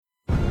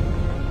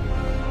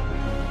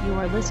You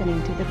are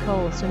listening to the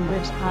Colson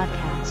Lives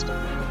podcast.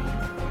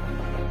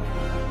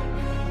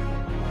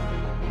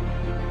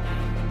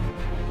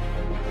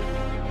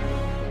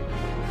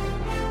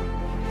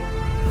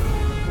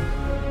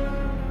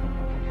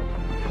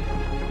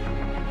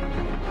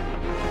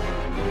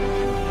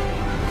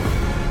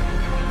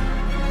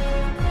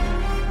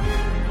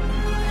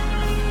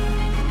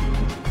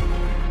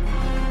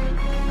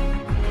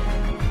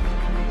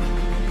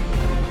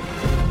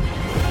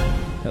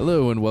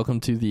 Hello and welcome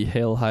to the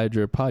Hail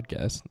Hydra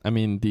podcast. I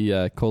mean,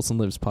 the Colson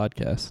Lives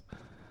podcast.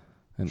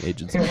 An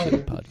Agents of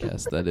Shield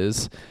podcast, that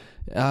is.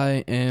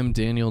 I am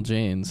Daniel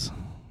Janes.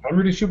 I'm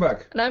Rudy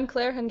Schubach. And I'm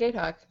Claire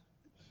Hungatock.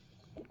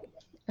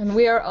 And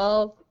we are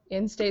all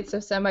in states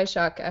of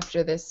semi-shock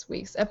after this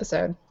week's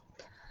episode.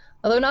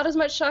 Although not as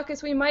much shock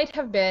as we might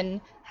have been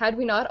had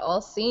we not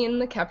all seen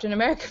the Captain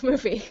America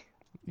movie.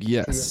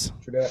 Yes.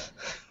 True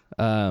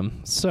that.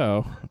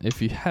 So,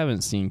 if you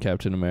haven't seen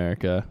Captain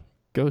America,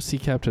 go see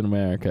Captain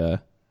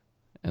America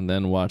and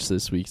then watch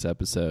this week's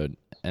episode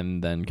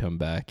and then come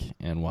back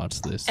and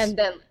watch this. And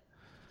then...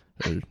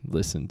 or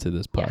listen to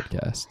this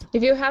podcast.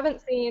 If you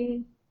haven't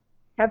seen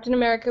Captain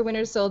America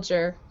Winter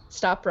Soldier,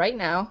 stop right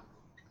now.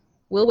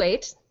 We'll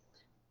wait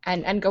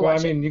and go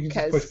watch it. Well, I mean, you can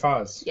just push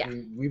pause. Yeah.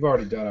 We've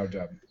already done our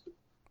job.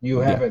 You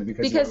haven't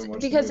because you haven't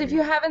watched because the if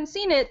movie. you haven't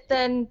seen it,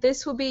 then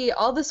this will be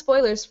all the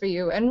spoilers for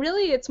you. And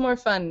really, it's more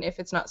fun if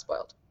it's not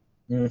spoiled.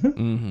 Mm-hmm.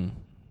 Mm-hmm.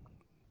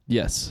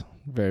 Yes,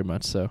 very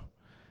much so.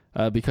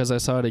 Because I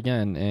saw it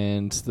again,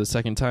 and the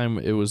second time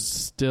it was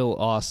still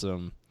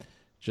awesome.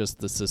 Just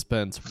the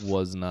suspense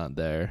was not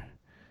there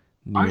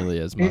nearly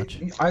as much.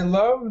 I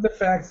love the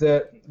fact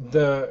that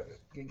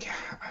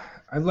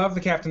I love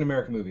the Captain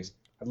America movies.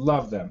 I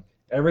love them.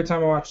 Every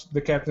time I watch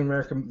the Captain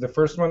America, the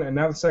first one, and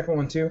now the second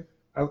one too,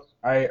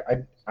 I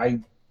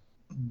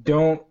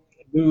don't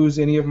lose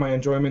any of my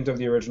enjoyment of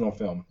the original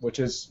film, which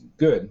is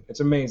good.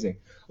 It's amazing.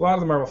 A lot of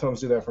the Marvel films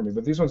do that for me,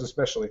 but these ones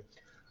especially.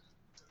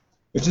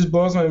 It just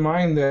blows my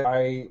mind that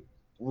I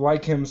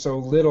like him so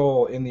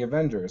little in the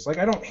Avengers. Like,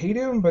 I don't hate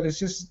him, but it's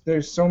just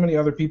there's so many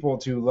other people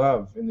to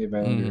love in the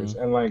Avengers,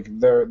 and like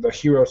the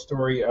hero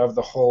story of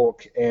the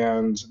Hulk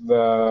and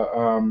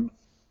the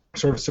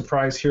sort of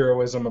surprise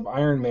heroism of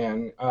Iron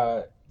Man.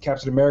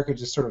 Captain America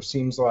just sort of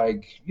seems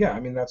like, yeah, I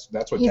mean that's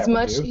what He's Cap would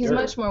much do. he's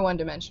much more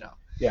one-dimensional.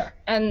 Yeah.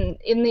 And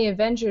in the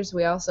Avengers,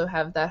 we also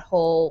have that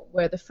whole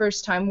where the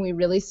first time we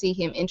really see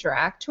him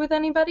interact with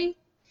anybody,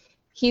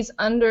 he's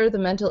under the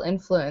mental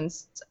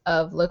influence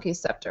of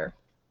Loki's scepter.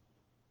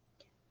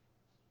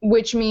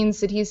 Which means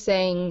that he's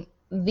saying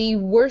the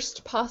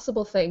worst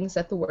possible things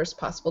at the worst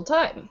possible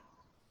time.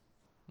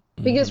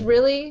 Because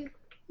really,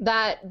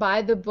 that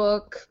by the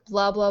book,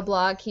 blah, blah,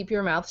 blah, keep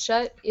your mouth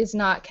shut is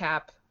not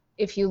Cap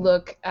if you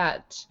look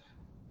at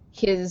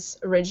his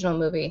original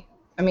movie.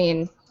 I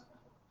mean,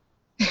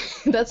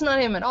 that's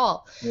not him at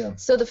all. Yeah.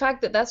 So the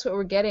fact that that's what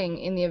we're getting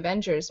in the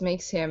Avengers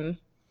makes him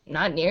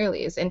not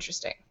nearly as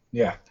interesting.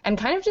 Yeah. And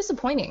kind of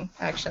disappointing,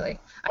 actually.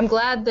 I'm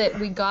glad that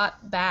we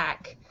got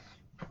back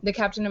the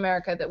Captain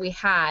America that we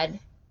had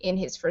in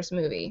his first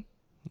movie,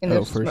 in the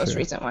most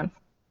recent one.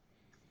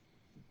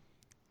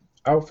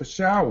 Oh, for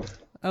sure.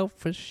 Oh,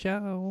 for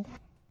sure.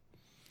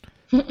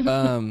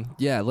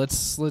 Yeah,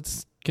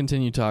 let's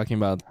continue talking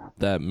about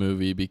that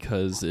movie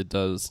because it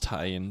does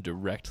tie in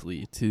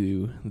directly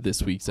to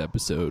this week's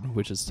episode,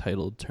 which is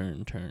titled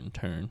Turn, Turn,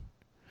 Turn.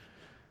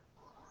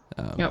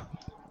 Yep.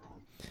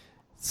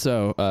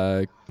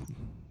 So,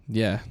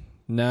 yeah,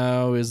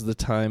 now is the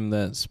time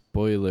that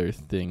spoiler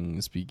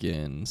things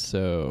begin.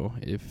 So,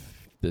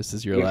 if this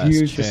is your last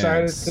chance... If you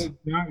decided to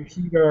not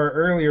heed our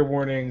earlier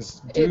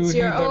warnings, it's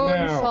your own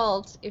now.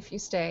 fault if you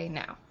stay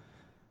now.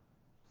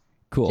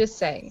 Cool. Just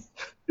saying.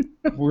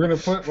 We're going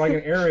to put like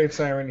an air raid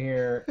siren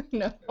here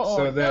No,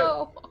 so that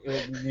no.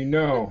 you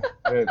know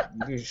that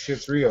this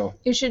shit's real.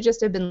 You should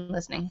just have been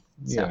listening.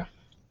 So.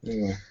 Yeah.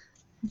 Anyway.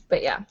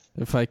 But yeah.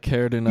 If I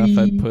cared enough,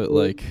 I'd put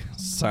like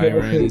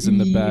sirens in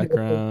the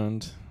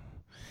background.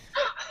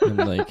 And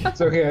like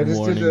It's okay, I just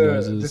warning did the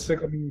noises.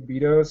 Despicable Me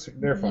Beatos.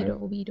 They're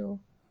fine. Beetle.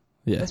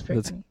 Yeah, That's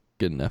that's pretty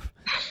good enough.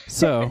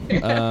 So, You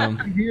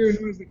hear a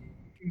noise that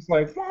it's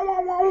like, wah,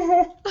 wah, wah,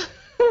 wah.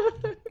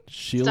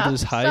 Shield Stop,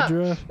 is stop.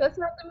 Hydra. That's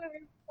not the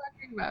movie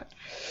we're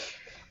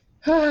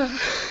talking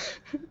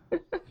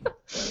about.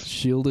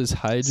 Shield is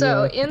Hydra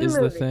So, in the is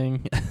the movie-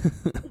 thing.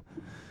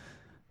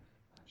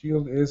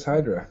 Shield is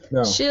Hydra.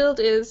 No. SHIELD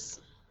is,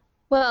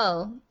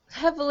 well,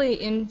 heavily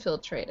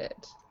infiltrated.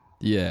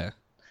 Yeah.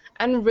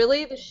 And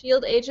really, the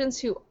SHIELD agents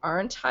who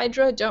aren't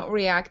Hydra don't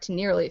react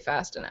nearly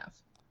fast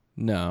enough.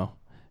 No.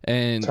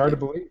 And It's hard to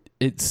believe.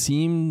 it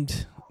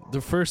seemed,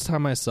 the first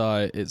time I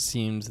saw it, it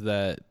seemed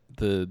that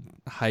the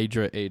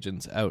Hydra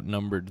agents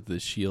outnumbered the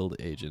Shield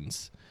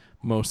agents,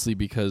 mostly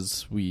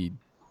because we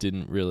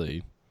didn't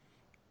really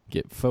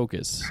get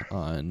focus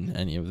on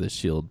any of the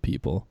Shield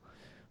people,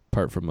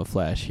 apart from a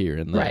flash here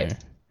and there.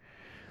 Right.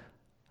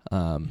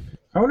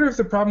 I wonder if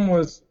the problem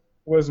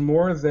was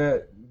more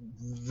that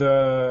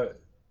the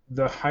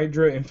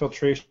Hydra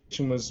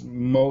infiltration was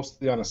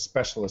mostly on a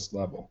specialist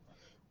level,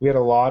 we had a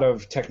lot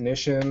of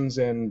technicians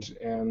and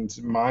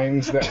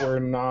mines that were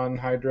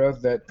non-Hydra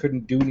that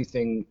couldn't do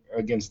anything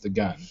against the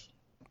gun.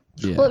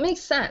 Yeah. Well, it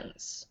makes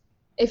sense.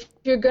 If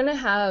you're going to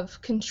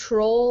have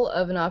control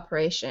of an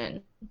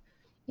operation,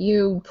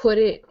 you put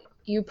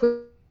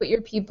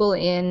your people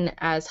in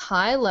as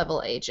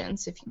high-level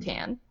agents if you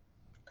can,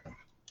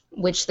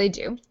 which they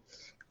do,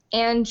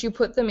 and you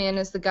put them in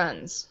as the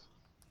guns.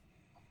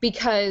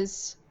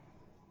 Because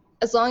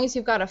as long as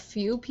you've got a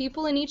few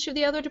people in each of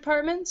the other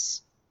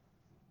departments,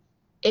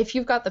 if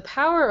you've got the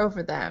power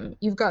over them,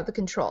 you've got the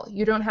control.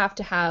 You don't have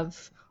to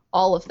have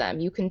all of them.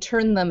 You can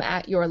turn them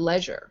at your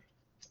leisure.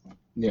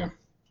 Yeah.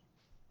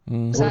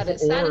 Sad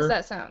as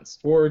that sounds.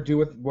 Or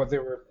do what they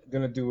were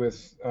going to do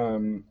with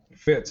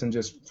Fitz and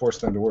just force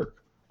them to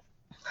work.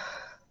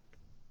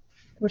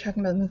 We're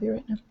talking about the movie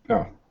right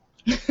now.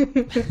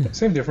 Oh.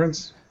 Same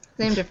difference.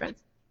 Same difference.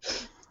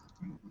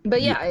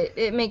 But yeah,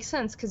 it makes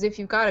sense, because if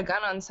you've got a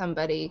gun on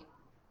somebody,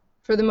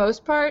 for the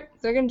most part,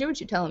 they're going to do what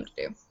you tell them to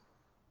do.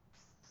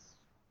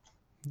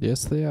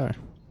 Yes, they are.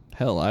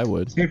 Hell, I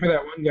would. Same for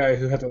that one guy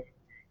who had to...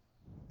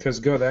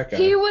 Because go that guy.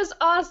 He was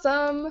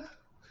awesome.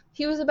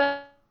 He was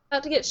about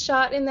to get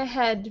shot in the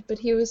head, but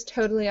he was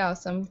totally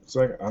awesome. It's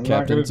like, I'm Captain's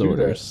not going to do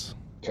orders.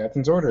 that.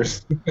 Captain's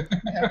orders.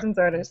 Captain's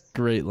orders.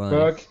 Great line.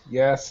 Fuck,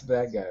 yes,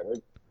 that guy.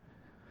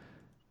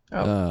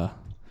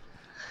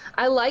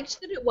 I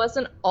liked that it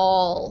wasn't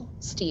all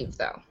Steve,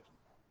 though.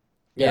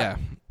 Yeah.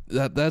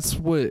 That's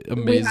what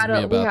amazed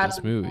me about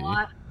this movie.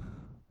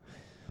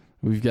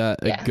 We've got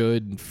a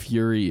good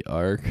Fury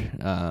arc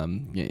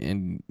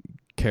and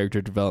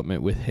character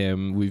development with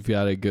him. We've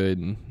got a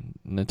good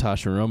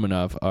Natasha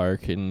Romanoff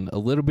arc and a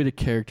little bit of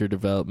character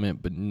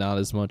development, but not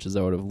as much as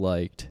I would have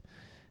liked.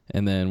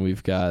 And then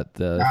we've got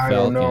the Falcon. I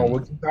don't know. We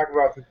can talk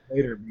about this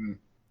later.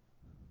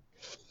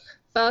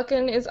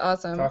 Falcon is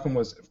awesome. Falcon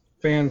was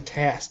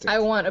fantastic. I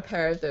want a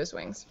pair of those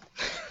wings.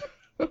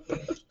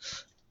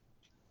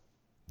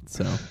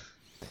 So,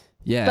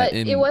 yeah. But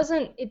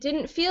it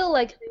didn't feel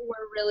like they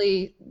were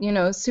really,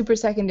 super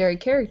secondary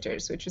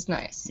characters, which was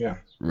nice. Yeah.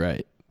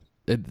 Right.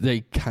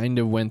 They kind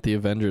of went the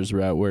Avengers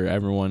route where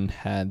everyone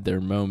had their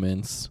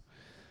moments,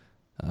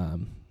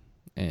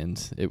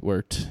 and it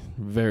worked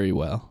very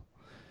well.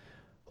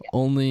 Yeah.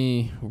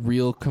 Only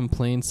real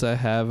complaints I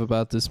have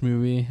about this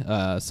movie,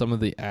 some of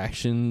the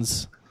action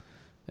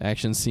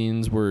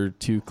scenes were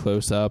too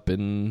close up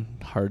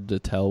and hard to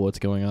tell what's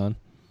going on.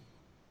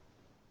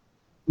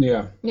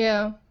 Yeah.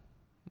 Yeah.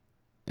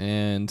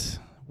 And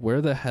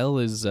where the hell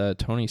is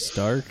Tony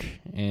Stark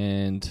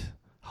and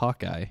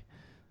Hawkeye?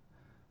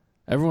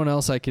 Everyone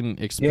else I can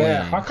explain.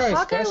 Yeah, Hawkeye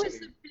was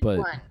the big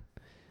one.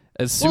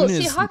 As soon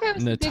as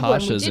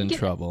Natasha's in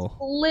trouble.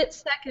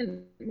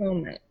 Split-second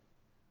moment.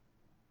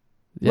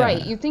 Yeah.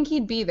 Right, you think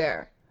he'd be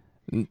there.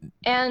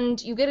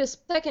 And you get a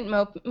second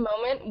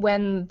moment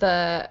when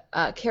the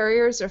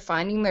carriers are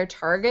finding their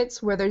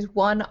targets, where there's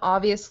one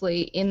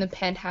obviously in the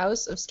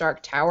penthouse of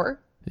Stark Tower.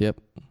 Yep.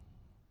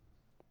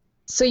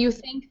 So you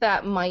think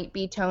that might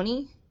be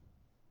Tony?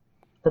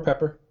 Or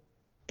Pepper.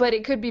 But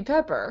it could be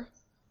Pepper.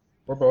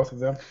 Or both of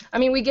them. I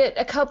mean, we get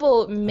a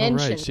couple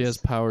mentions right. She has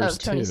powers of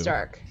Tony too.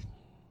 Stark.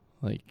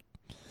 Like,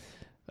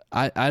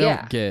 I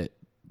don't get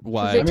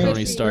why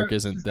Tony Stark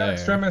isn't there.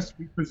 Extremis,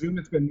 we presume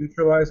it's been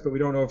neutralized, but we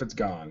don't know if it's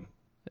gone.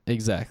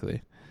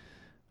 Exactly.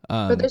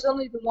 But there's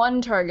only the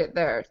one target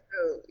there,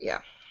 so yeah.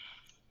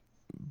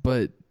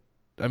 But,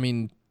 I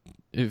mean,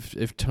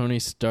 if Tony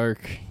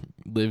Stark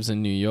lives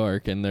in New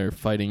York and they're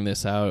fighting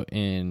this out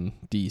in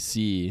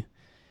DC,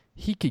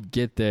 he could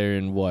get there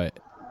in what,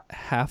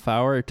 half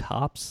hour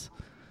tops?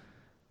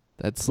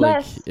 That's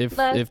like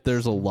if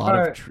there's a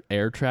lot of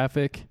air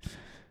traffic,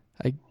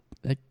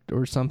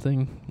 or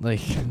something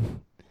like.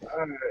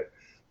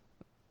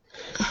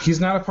 He's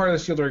not a part of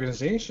the Shield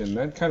organization.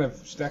 That kind of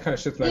shit's not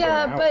going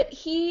out. Yeah, but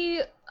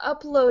he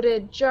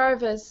uploaded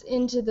Jarvis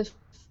into the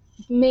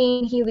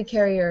main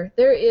helicarrier.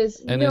 There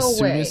is no way as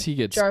soon as he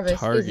gets Jarvis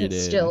targeted,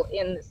 isn't still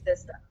in the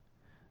system.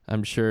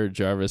 I'm sure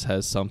Jarvis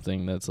has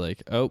something that's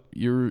like, oh,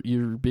 you're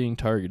being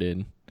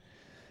targeted.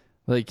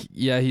 Like,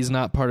 yeah, he's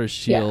not part of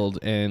S.H.I.E.L.D.,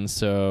 and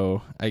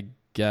so I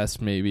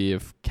guess maybe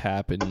if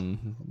Cap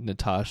and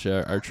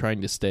Natasha are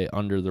trying to stay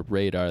under the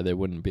radar, they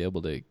wouldn't be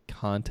able to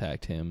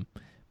contact him.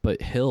 But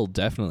Hill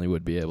definitely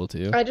would be able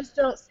to. I just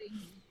don't see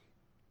him.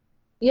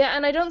 Yeah,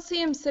 and I don't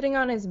see him sitting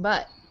on his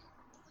butt.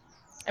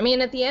 I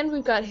mean, at the end,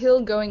 we've got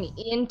Hill going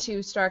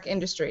into Stark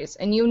Industries,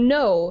 and you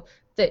know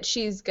that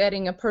she's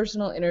getting a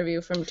personal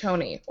interview from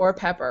Tony or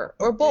Pepper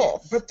or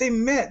both. But they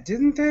met,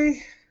 didn't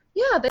they?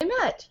 Yeah, they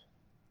met.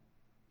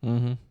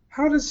 Mm-hmm.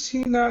 How does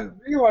she not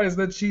realize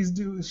that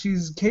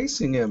she's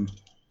casing him?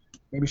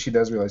 Maybe she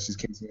does realize she's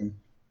casing him.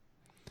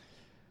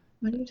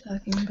 What are you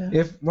talking about?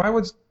 Why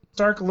would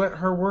Stark let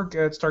her work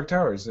at Stark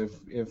Towers if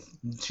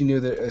she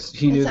knew that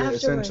he knew that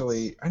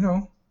essentially? I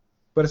know,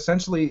 but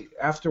essentially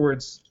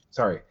afterwards.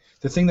 Sorry,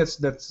 the thing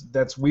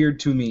that's weird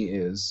to me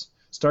is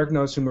Stark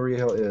knows who Maria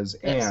Hill is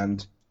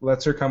and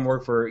lets her come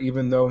work for her,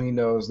 even though he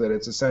knows that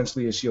it's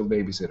essentially a S.H.I.E.L.D.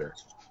 babysitter.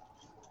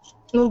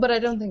 Well, but I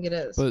don't think it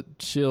is. But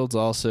S.H.I.E.L.D's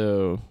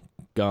also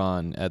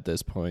gone at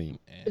this point,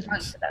 Just and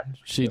went to them.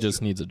 she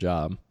just needs a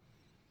job.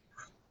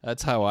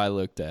 That's how I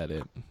looked at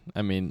it.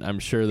 I mean, I'm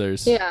sure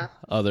there's Yeah.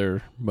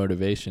 other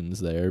motivations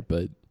there,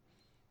 but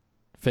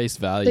face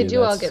value, They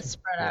do all that's get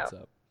spread what's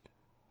out. up.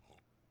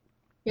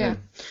 Yeah,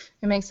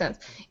 it makes sense.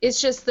 It's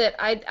just that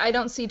I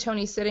don't see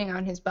Tony sitting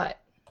on his butt,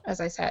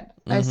 as I said.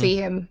 I see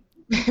him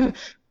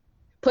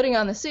putting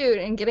on the suit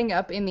and getting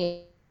up in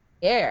the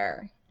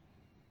air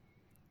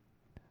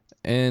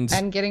And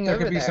getting There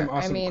over could be there. some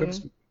awesome I mean,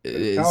 clips.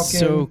 it Falcon.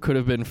 so could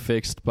have been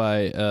fixed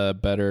by a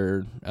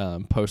better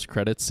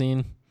post-credit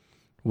scene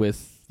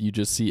with you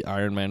just see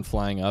Iron Man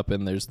flying up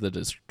and there's the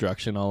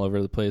destruction all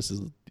over the place.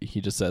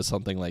 He just says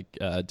something like,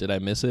 did I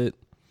miss it?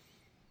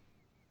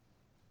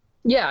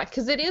 yeah,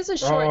 because it is a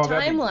short Oh,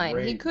 that'd be timeline.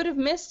 He great. could have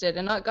missed it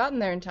and not gotten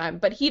there in time,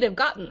 but he'd have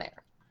gotten there.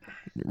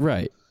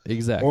 Right,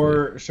 exactly.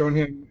 Or showing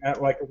him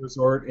at like a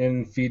resort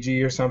in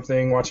Fiji or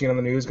something, watching it on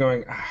the news,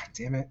 going,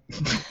 damn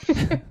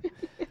it.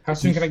 How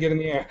soon can I get in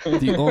the air?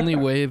 The only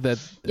way that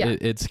Yeah.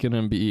 it's going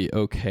to be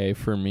okay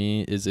for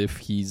me is if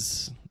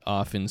he's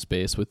off in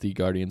space with the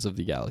Guardians of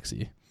the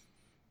Galaxy,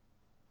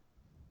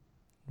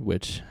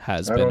 which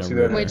has I been don't a see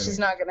that rumor. Which is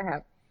not going to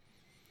happen.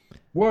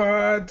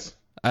 What?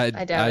 I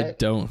doubt it.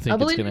 don't I'll think it's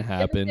believe going to it if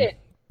happen, it did.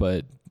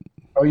 but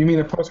Oh, you mean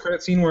a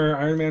post-credit scene where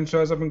Iron Man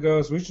shows up and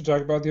goes, we should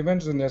talk about the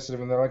Avengers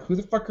Initiative, and they're like, who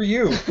the fuck are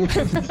you?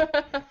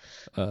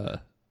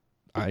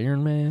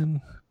 Iron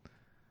Man?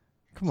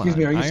 Come Excuse on,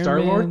 me, are you Iron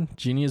Star-Lord? Man,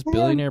 genius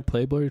billionaire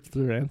playboy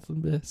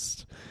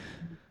philanthropist.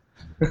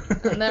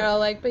 And they're all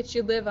like, but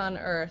you live on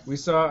Earth. We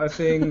saw a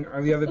thing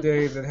the other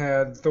day that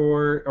had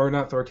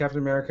Captain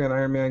America and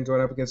Iron Man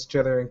going up against each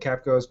other, and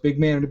Cap goes, big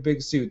man in a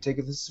big suit, take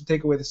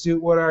away the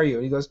suit, what are you?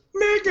 And he goes,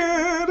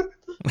 naked!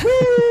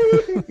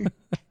 Woo!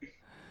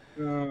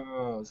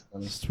 Oh, it's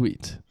funny.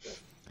 Sweet.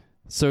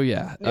 So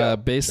yeah, Yeah.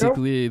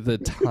 basically the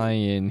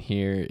tie-in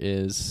here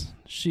is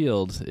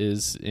S.H.I.E.L.D.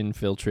 is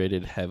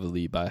infiltrated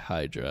heavily by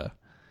Hydra,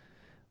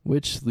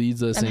 which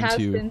leads us And has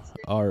into been since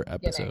our the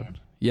beginning. episode.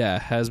 Yeah,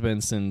 has been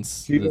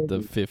since Shield the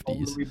is 50s.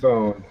 totally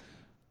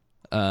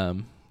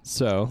boned.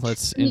 So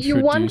let's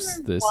You wonder introduce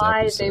this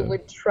why episode. they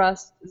would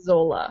trust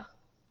Zola,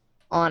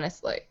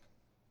 honestly.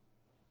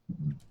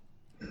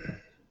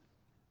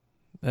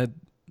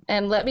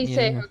 And let me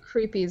say Yeah. how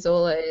creepy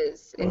Zola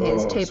is in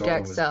his tape Zola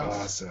deck was self.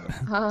 Awesome.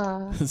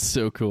 Ah, It's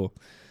so cool.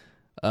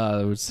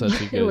 It was such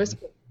a it good was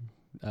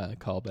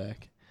callback.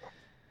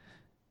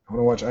 I want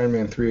to watch Iron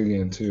Man 3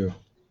 again, too.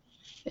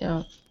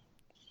 yeah.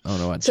 Oh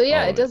no! So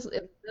yeah, it does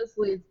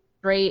lead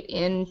straight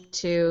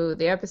into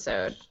the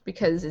episode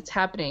because it's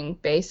happening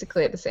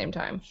basically at the same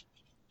time.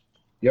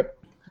 Yep.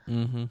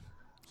 Mm-hmm.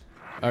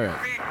 All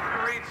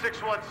right. Read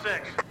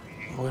 616.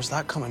 Where's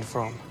that coming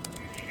from?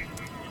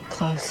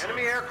 Close.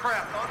 Enemy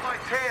aircraft on my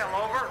tail,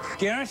 over.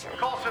 Garrett?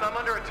 Coulson, I'm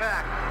under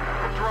attack.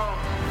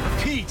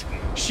 Drones. Pete,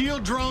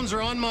 shield drones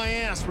are on my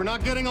ass. We're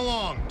not getting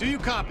along. Do you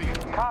copy?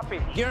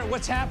 Copy. Garrett,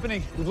 what's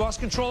happening? We've lost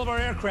control of our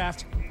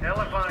aircraft. Hell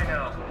if I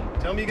know.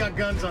 Tell me you got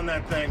guns on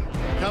that thing.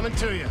 Coming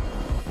to you.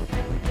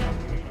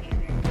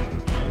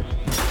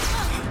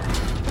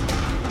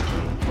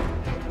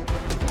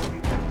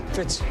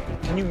 Fitz,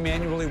 can you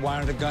manually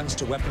wire the guns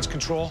to weapons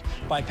control?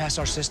 Bypass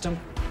our system?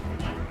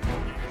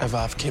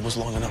 Have cables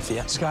long enough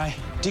yet? Sky,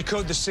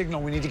 decode the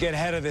signal. We need to get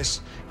ahead of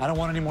this. I don't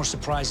want any more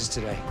surprises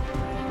today.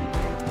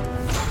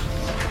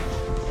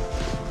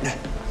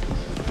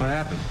 What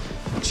happened?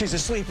 She's a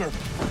sleeper.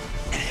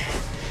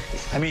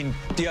 I mean,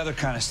 the other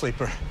kind of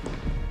sleeper.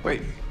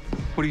 Wait,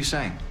 what are you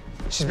saying?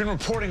 She's been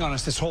reporting on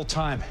us this whole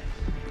time.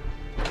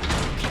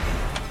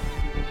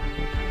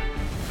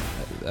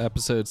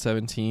 Episode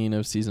 17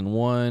 of season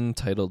 1,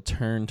 titled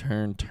Turn,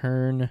 Turn,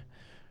 Turn,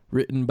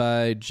 written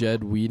by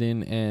Jed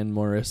Whedon and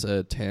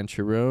Marissa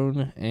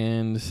Tancherone,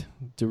 and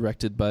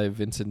directed by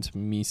Vincent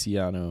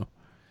Misiano.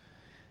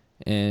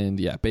 And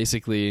yeah,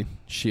 basically,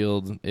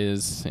 S.H.I.E.L.D.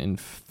 is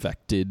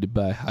infected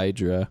by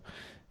Hydra,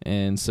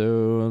 and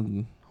so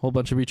a whole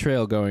bunch of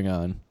betrayal going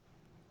on.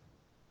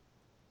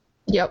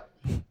 Yep.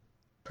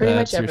 Pretty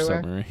That's much your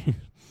everywhere. summary.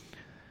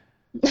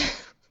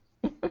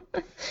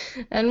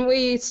 And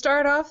we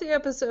start off the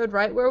episode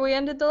right where we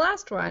ended the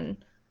last one,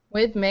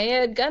 with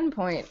Maya at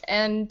gunpoint.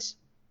 And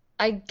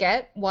I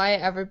get why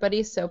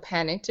everybody's so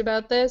panicked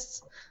about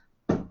this.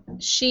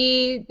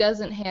 She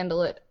doesn't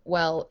handle it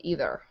well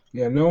either.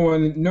 Yeah, no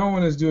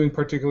one is doing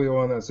particularly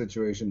well in that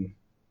situation.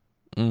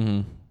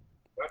 Mm-hmm.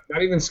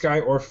 Not even Sky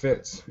or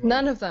Fitz.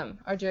 None of them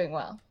are doing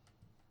well.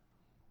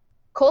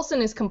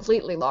 Coulson is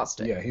completely lost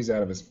it. Yeah, he's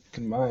out of his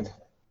mind.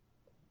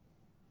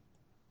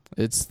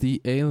 It's the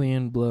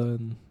alien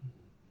blood.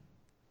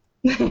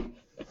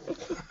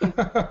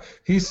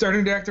 He's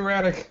starting to act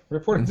erratic.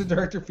 Reporting to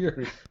Director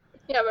Fury.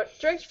 Yeah, but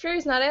Director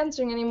Fury's not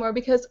answering anymore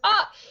because,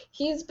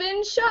 he's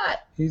been shot.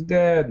 He's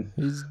dead.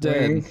 He's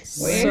dead. Wink, Wink,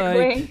 Psych.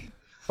 wink.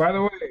 By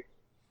the way,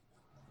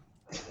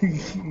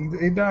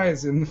 he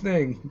dies in the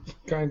thing,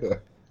 kinda.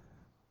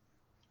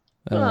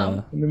 In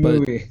the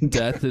movie.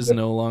 Death is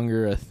no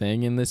longer a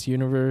thing in this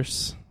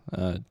universe,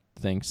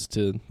 thanks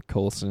to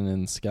Coulson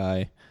and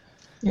Sky.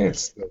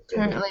 It's still dead.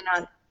 Apparently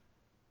not.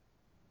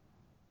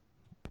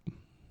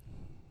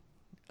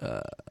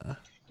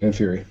 And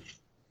Fury.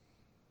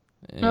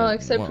 Well,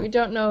 except we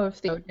don't know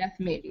if the death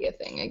may be a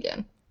thing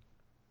again.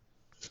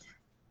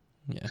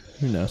 Yeah,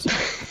 who knows?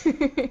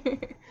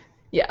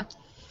 Yeah.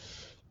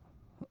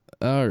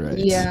 All right.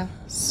 Yeah.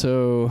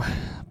 So,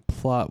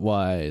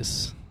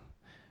 plot-wise,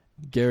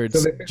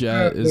 Garrett's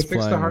jet is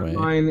flying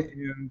away.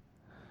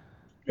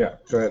 Yeah,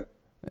 go ahead.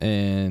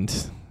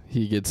 And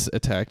he gets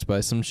attacked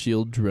by some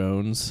shield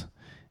drones.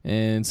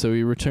 And so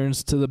he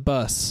returns to the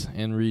bus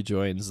and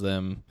rejoins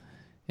them.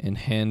 And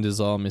Hand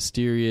is all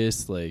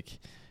mysterious, like,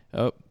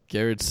 oh,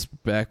 Garrett's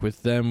back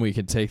with them. We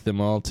can take them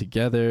all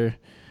together.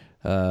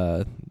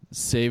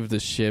 Save the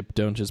ship.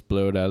 Don't just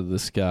blow it out of the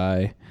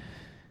sky.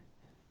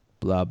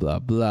 Blah, blah,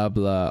 blah,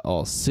 blah.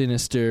 All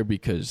sinister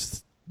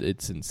because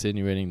it's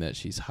insinuating that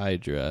she's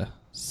Hydra.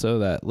 So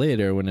that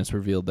later, when it's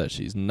revealed that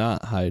she's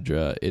not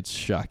Hydra, it's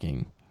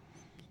shocking.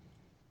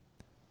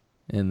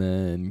 And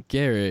then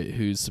Garrett,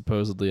 who's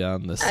supposedly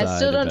on the side of I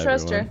still don't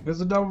trust her.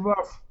 There's a double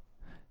bluff.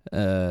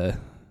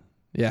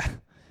 Yeah.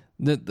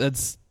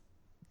 That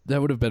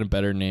would have been a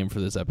better name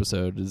for this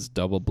episode, is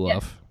Double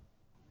Bluff.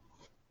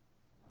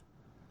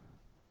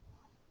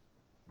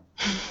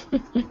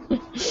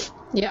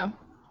 Yeah.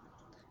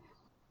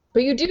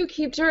 But you do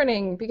keep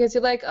turning because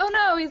you're like, oh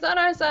no, he's on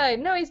our side.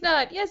 No, he's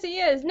not. Yes, he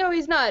is. No,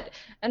 he's not.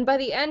 And by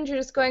the end, you're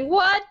just going,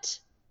 what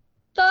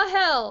the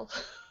hell?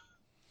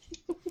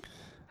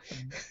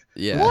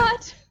 Yeah.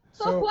 What?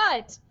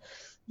 What?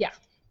 Yeah.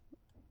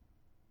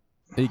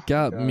 It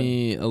got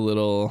me a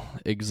little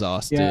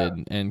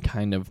exhausted and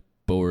kind of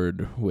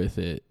bored with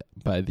it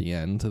by the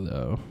end,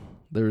 though.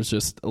 There was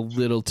just a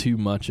little too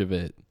much of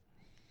it.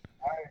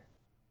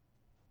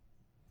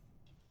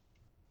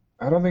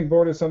 I don't think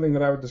bored is something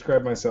that I would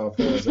describe myself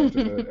as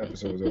after the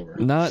episode was over.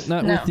 Not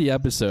with the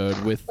episode,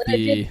 with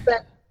the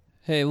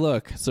hey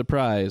look,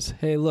 surprise.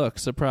 Hey look,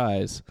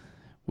 surprise.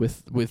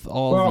 With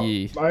all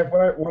the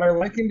what I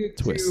likened it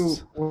twists.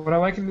 to what I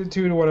likened it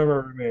to one of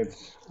our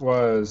roommates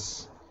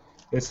was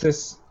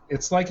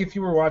it's like if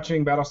you were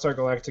watching Battlestar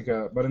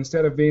Galactica, but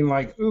instead of being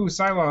like, ooh,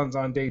 Cylons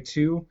on day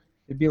 2,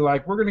 it'd be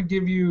like, we're gonna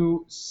give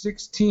you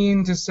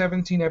 16 to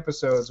 17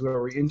 episodes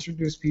where we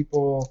introduce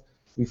people,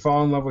 we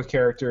fall in love with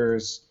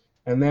characters,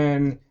 and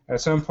then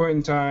at some point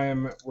in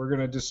time we're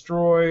gonna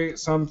destroy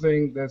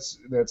something that's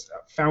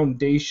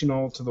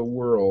foundational to the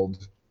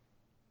world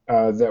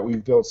that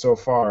we've built so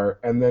far,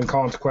 and then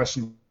call into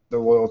question the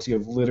loyalty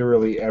of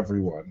literally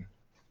everyone.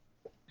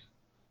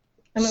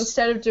 And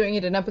instead of doing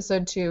it in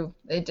episode 2,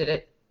 they did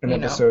it in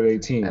episode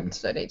 18.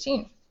 Episode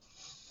 18.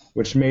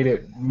 Which made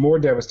it more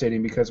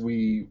devastating because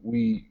we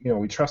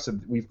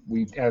trusted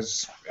we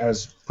as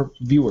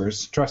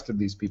viewers trusted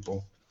these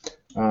people,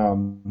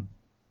 and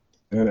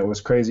it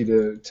was crazy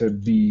to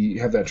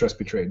have that trust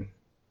betrayed.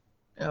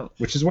 Oh.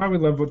 Which is why we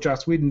love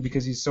Joss Whedon,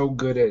 because he's so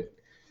good at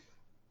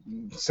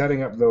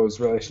setting up those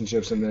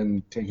relationships and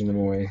then taking them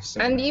away.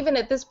 So. And even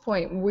at this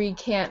point, we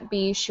can't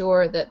be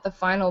sure that the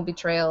final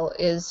betrayal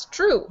is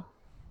true.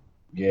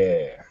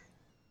 Yeah.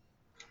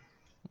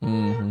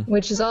 Mm-hmm.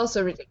 Which is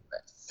also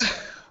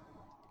ridiculous.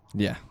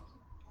 Yeah.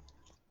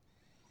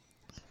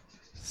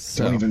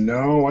 So. I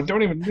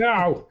don't even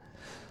know.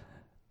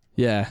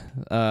 Yeah.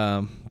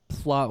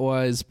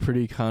 Plot-wise,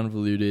 pretty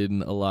convoluted,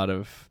 and a lot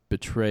of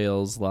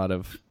betrayals, a lot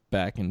of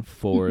back and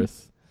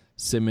forth.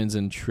 Simmons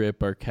and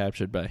Trip are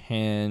captured by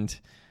Hand,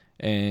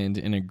 and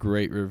in a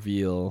great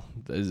reveal,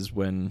 that is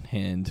when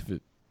Hand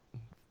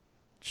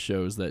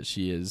shows that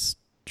she is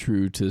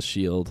true to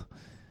S.H.I.E.L.D.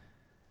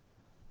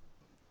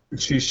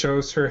 She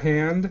shows her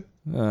hand?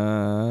 Do you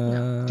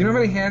know how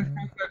many hand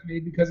prints I've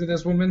made because of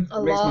this woman?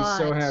 It makes me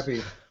so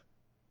happy.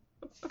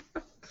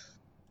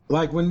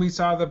 Like when we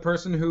saw the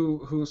person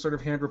who sort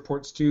of Hand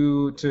reports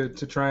to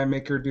try and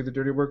make her do the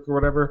dirty work or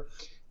whatever,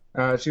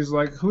 she was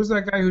like, who's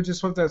that guy who just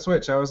flipped that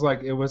switch? I was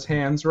like, it was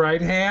Hand's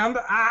right hand.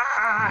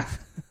 Ah!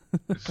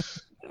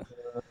 This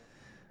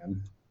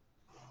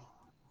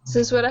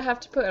is what I have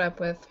to put up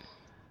with.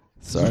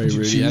 Sorry,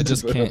 Rudy, I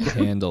just can't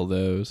handle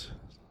those.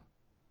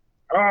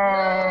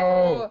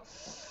 Oh!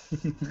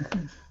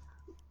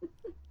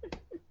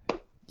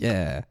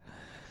 Yeah.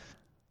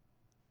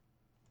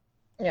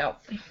 Yeah.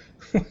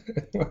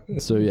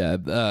 So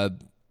yeah,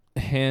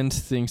 Hand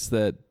thinks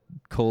that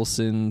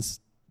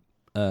Coulson's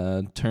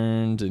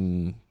turned,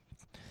 and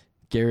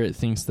Garrett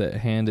thinks that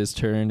Hand is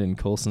turned, and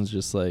Coulson's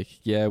just like,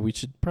 yeah, we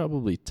should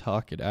probably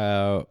talk it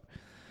out.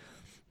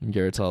 And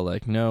Garrett's all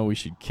like, no, we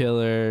should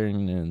kill her,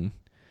 and then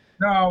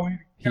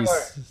he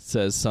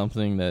says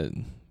something that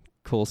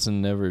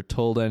Coulson never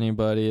told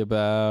anybody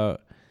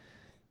about,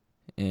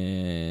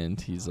 and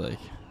he's like,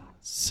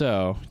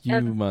 so you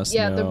must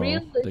know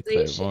the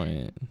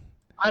clairvoyant.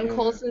 On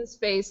Coulson's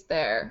face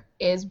there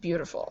is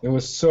beautiful. It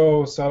was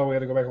so subtle, we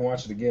had to go back and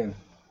watch it again.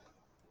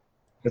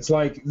 It's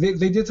like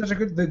they did such a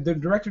good. The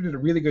director did a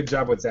really good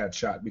job with that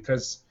shot,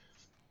 because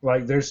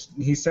like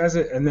he says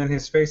it, and then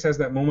his face has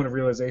that moment of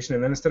realization,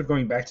 and then instead of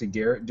going back to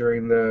Garrett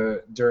during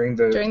the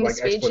like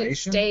speech,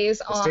 explanation, it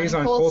stays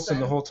on Coulson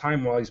the whole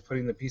time while he's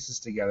putting the pieces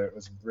together. It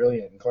was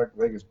brilliant. And Clark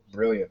Gregg is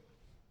brilliant.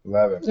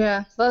 Love him.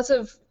 Yeah, lots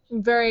of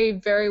Very,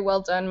 very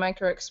well done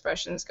micro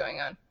expressions going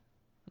on.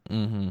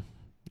 Mm-hmm.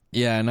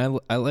 Yeah, and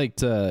I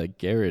liked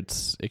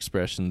Garrett's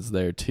expressions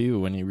there too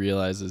when he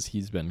realizes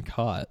he's been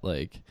caught.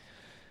 Like,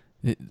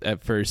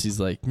 at first he's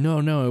like, no,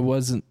 it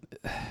wasn't.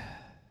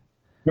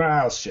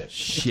 Well, shit.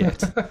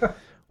 Shit.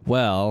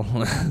 Well,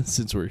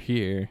 since we're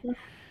here.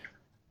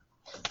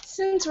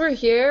 Since we're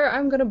here,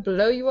 I'm gonna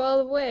blow you all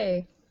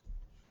away.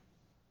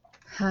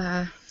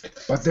 But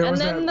there And was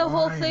then that the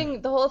whole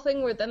line.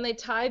 thing where then they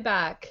tie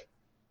back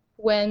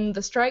when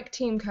the strike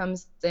team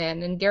comes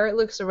in and Garrett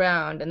looks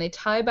around and they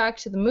tie back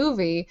to the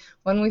movie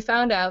when we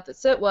found out that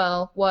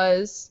Sitwell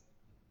was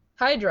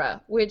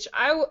Hydra, which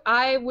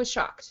I was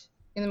shocked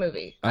in the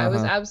movie. I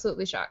was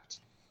absolutely shocked.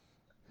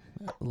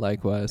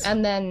 Likewise.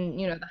 And then,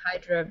 you know, the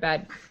Hydra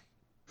bad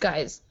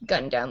guys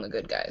gun down the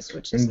good guys,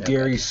 which is And no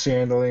Gary good.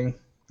 Shandling,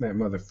 that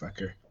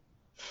motherfucker.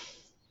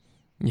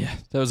 Yeah,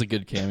 that was a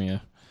good cameo.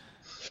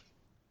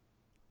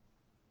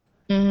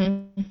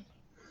 Mm-hmm.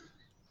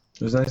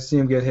 It was nice to see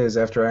him get his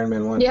after Iron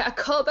Man 1. Yeah,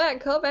 call back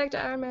to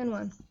Iron Man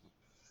 1.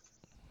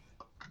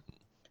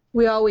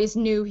 We always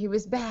knew he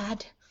was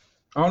bad.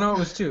 Oh, no, it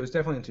was 2. It was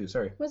definitely in 2.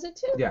 Sorry. Was it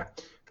 2? Yeah.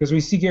 Because we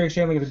see Gary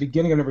Shandling at the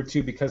beginning of number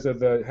 2 because of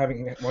the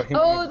having him.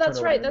 Oh,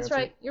 that's right. That's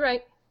right. You're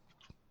right.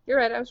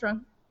 I was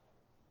wrong.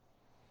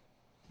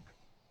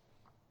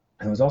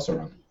 I was also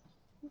wrong.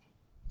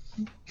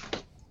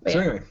 But So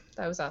yeah, anyway.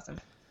 that was awesome.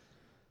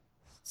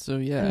 So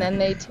yeah. And then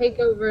they take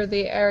over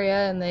the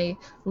area and they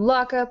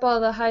lock up all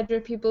the Hydra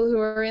people who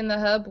are in the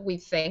hub, we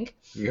think.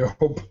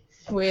 Yup.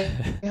 We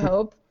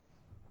hope.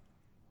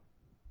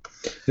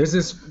 There's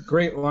this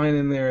great line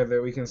in there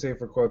that we can say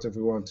for quotes if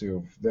we want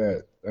to,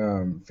 that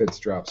Fitz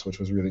drops, which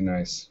was really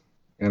nice.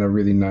 And a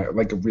really nice,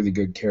 like a really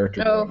good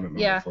character development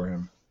moment for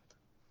him.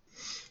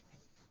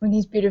 When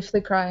he's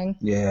beautifully crying.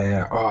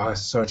 Yeah. Oh,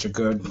 such a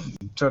good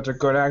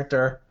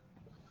actor.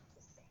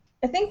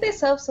 I think they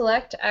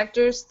self-select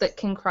actors that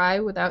can cry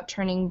without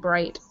turning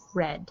bright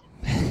red.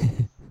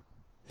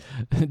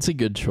 It's a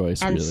good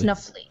choice, And really.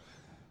 snuffly.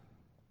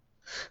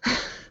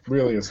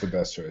 Really, it's the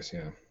best choice,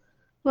 yeah.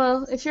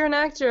 Well, if you're an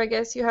actor, I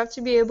guess you have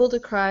to be able to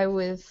cry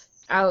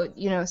without,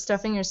 you know,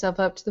 stuffing yourself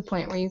up to the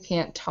point where you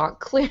can't talk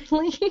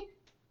clearly.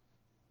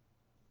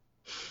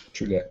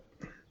 True that.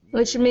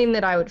 Which would mean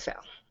that I would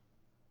fail.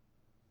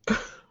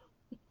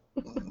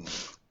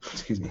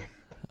 Excuse me.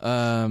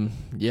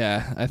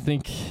 Yeah, I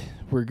think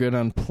we're good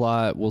on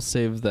plot. We'll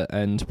save the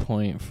end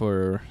point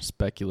for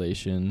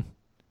speculation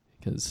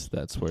because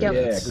that's where Yep.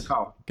 it's good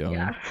call. going.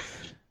 Yeah.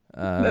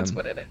 That's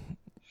what it is.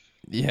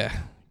 Yeah,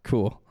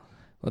 cool.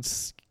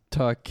 Let's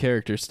talk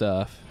character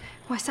stuff.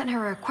 Well, I sent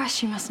her a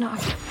request. You must not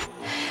have.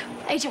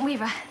 Agent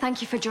Weaver,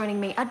 thank you for joining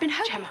me. I'd been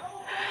hoping. Gemma,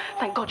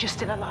 thank God you're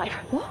still alive.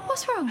 What?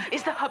 What's wrong?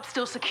 Is the hub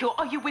still secure?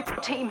 Are you with the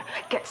team?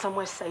 Get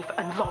somewhere safe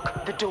and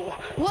lock the door.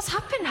 What's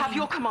happening? Have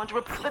your commander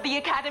report that the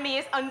Academy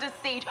is under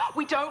siege.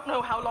 We don't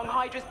know how long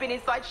Hydra's been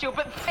inside S.H.I.E.L.D.,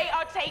 but they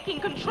are taking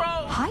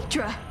control.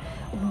 Hydra?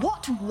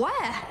 What?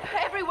 Where?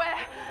 Everywhere.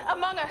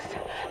 Among us.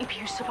 If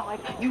you survive,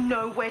 you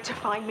know where to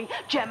find me.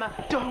 Gemma,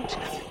 don't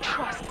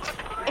trust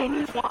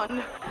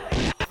anyone.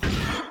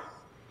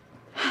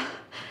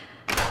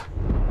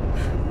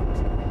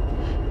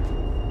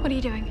 What are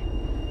you doing?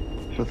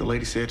 What the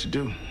lady said to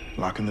do,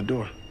 locking the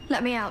door.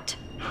 Let me out.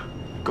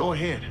 Go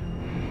ahead.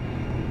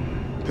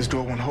 This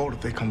door won't hold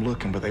if they come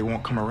looking, but they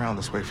won't come around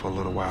this way for a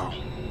little while.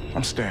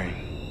 I'm staying.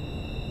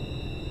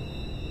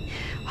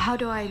 How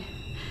do I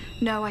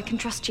know I can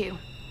trust you?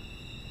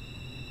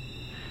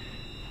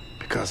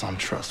 Because I'm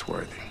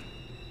trustworthy.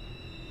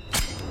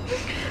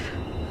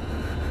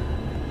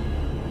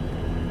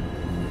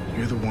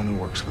 You're the one who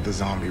works with the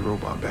zombie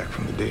robot back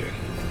from the dead.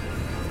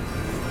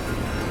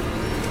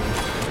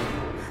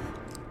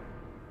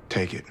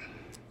 Take it.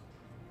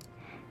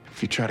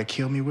 If you try to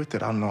kill me with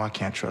it, I'll know I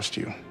can't trust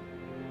you.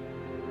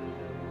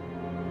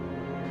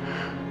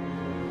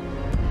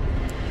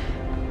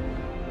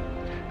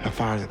 Now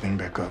fire that thing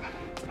back up.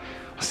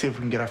 Let's see if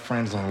we can get our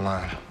friends on the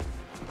line.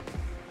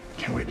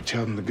 Can't wait to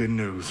tell them the good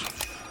news.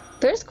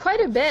 There's quite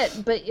a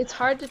bit, but it's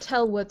hard to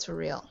tell what's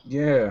real.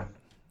 Yeah.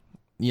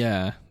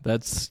 Yeah,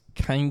 that's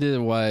kind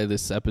of why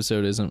this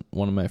episode isn't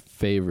one of my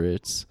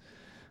favorites.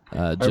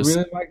 I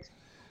really liked...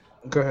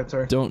 Go ahead,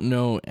 sorry. Don't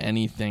know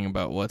anything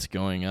about what's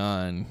going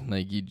on.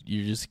 Like, you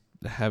just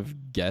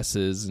have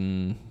guesses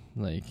and,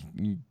 like,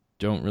 you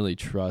don't really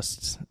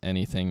trust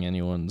anything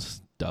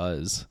anyone's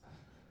does.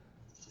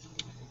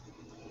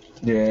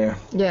 Yeah.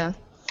 Yeah.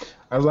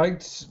 I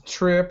liked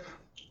Trip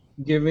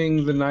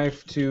giving the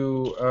knife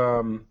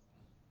to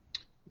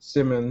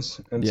Simmons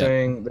and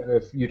saying that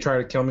if you try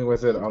to kill me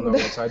with it, I'll know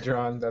what side you're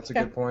on. That's a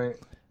good point.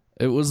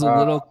 It was a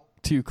little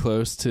too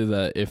close to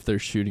the if they're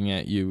shooting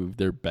at you,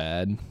 they're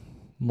bad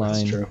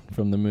line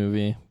from the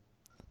movie.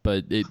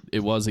 But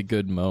it was a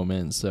good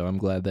moment, so I'm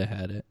glad they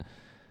had it.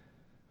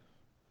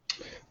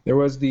 There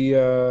was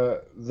the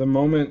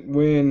moment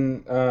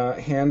when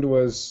Hand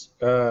was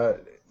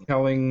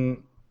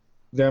telling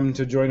them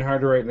to join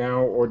Hydra right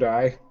now or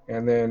die,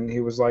 and then he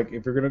was like,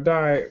 if you're gonna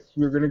die,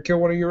 you're gonna kill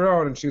one of your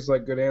own, and she's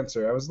like, good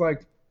answer. I was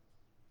like,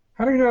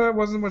 How do you know that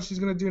wasn't what she's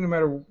going to do no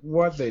matter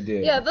what they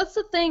did? Yeah, that's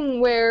the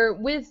thing where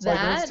with It's like,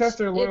 that, let's test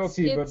their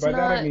loyalty, it's but by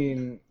that I not-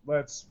 mean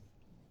let's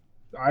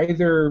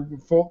either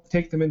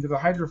take them into the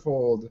Hydra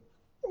fold,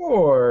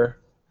 or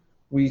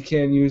we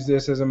can use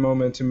this as a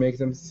moment to make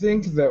them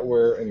think that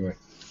we're... Anyway.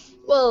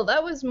 Well,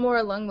 that was more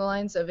along the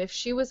lines of if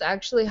she was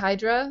actually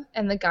Hydra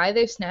and the guy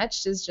they've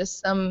snatched is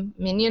just some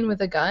minion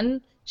with a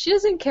gun, she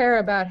doesn't care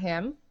about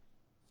him.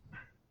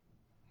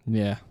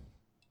 Yeah.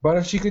 But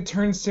if she could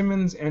turn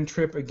Simmons and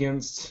Tripp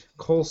against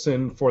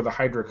Coulson for the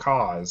Hydra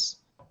cause,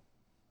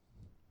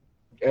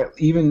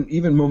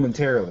 even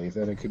momentarily,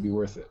 then it could be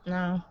worth it.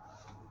 No,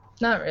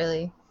 not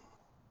really.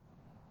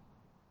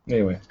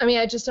 Anyway. I mean,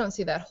 I just don't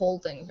see that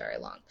holding very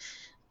long.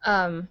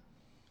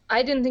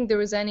 I didn't think there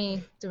was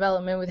any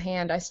development with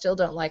Hand. I still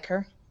don't like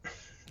her.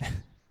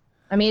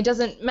 I mean, it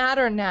doesn't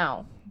matter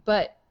now,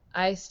 but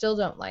I still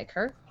don't like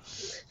her.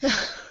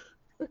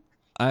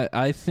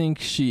 I think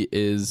she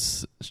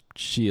is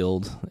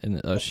S.H.I.E.L.D. and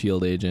a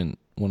S.H.I.E.L.D. agent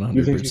 100%.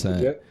 You think she's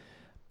legit?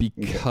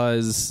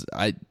 Because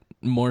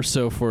more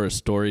so for a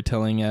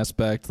storytelling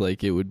aspect,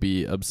 like it would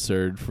be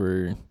absurd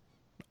for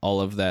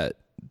all of that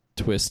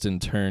twist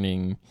and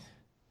turning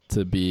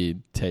to be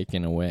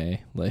taken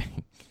away. Like,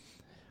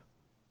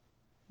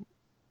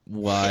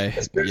 why?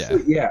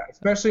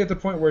 Especially at the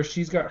point where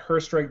she's got her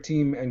strike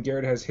team and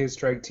Garrett has his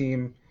strike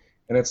team,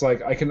 and it's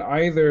like I can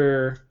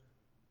either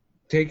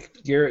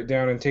take Garrett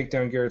down and take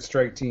down Garrett's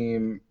strike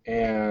team,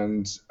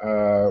 and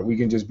we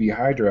can just be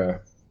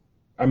Hydra.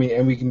 I mean,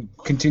 and we can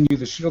continue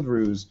the S.H.I.E.L.D.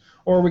 ruse,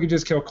 or we could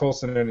just kill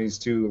Coulson and his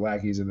two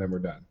lackeys, and then we're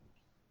done.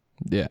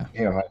 Yeah.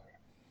 Hail Hydra.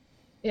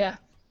 Yeah.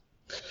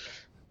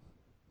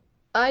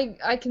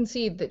 I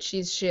concede that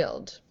she's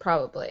S.H.I.E.L.D.,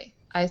 probably.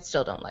 I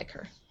still don't like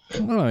her.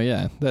 Oh,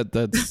 yeah.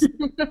 That's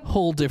a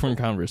whole different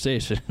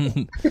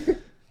conversation.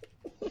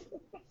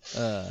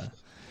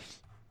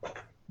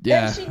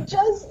 Yeah. And she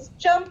just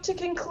jumped to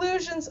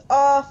conclusions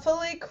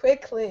awfully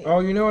quickly. Oh,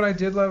 you know what I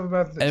did love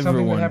about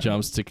everyone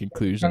jumps to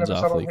conclusions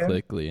awfully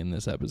quickly in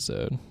this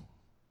episode.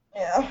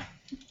 Yeah.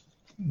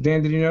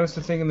 Dan, did you notice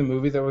the thing in the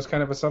movie that was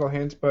kind of a subtle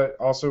hint, but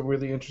also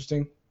really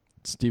interesting?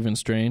 Stephen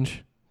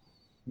Strange.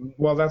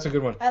 Well, that's a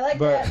good one. I like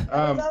that.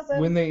 That was awesome.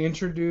 When they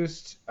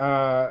introduced,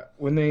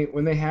 when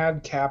they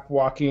had Cap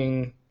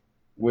walking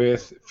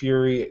with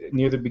Fury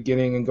near the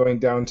beginning and going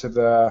down to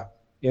the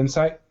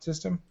Insight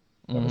system,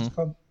 is that what it's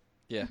called?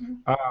 Yeah.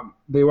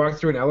 They walk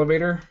through an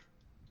elevator,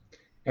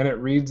 and it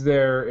reads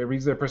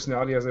their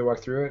personality as they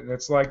walk through it, and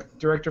it's like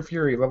Director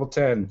Fury, level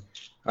 10,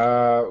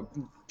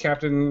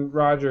 Captain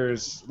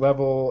Rogers,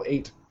 level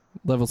 8,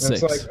 level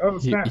 6. It's like, oh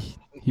snap!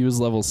 He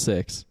was level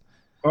 6.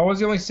 Oh, was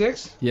he only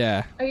 6?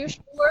 Yeah. Are you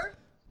sure?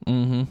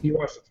 Mm-hmm. He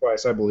watched it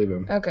twice. I believe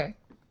him. Okay.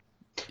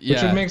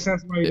 Which would make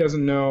sense why he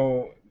doesn't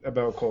know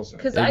about Coulson.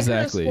 Because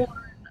exactly.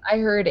 I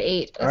heard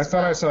 8. I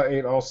thought I saw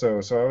 8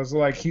 also, so I was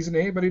like, he's an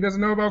 8, but he doesn't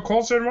know about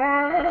Coulson.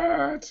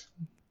 What?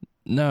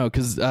 No,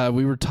 because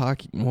we were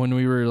talking when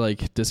we were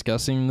like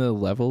discussing the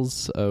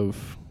levels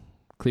of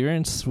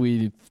clearance.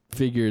 We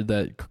figured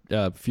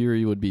that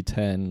Fury would be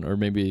 10, or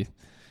maybe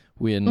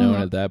we had known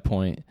at that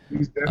point.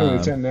 He's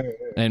definitely 10 now. Yeah.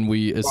 And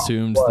we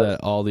assumed that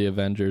all the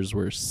Avengers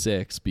were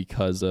 6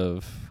 because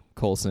of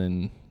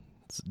Coulson's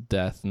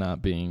death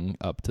not being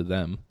up to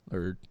them.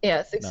 Or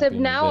yes, except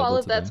now all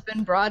of that's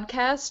been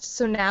broadcast,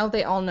 so now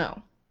they all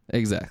know.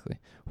 Exactly.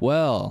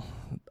 Well,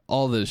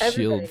 all the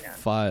S.H.I.E.L.D.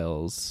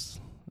 files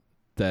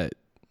that,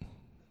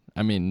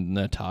 I mean,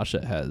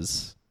 Natasha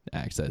has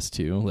access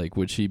to, like,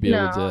 would she be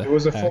able to? It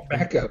was a full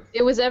backup.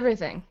 It was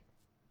everything.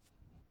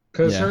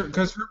 Because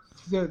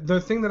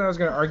the thing that I was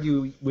going to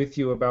argue with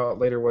you about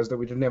later was that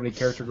we didn't have any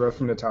character growth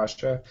from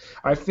Natasha.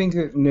 I think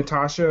that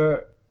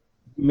Natasha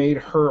made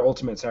her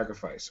ultimate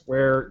sacrifice,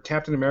 where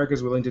Captain America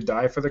is willing to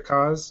die for the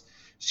cause.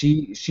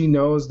 She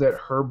knows that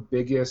her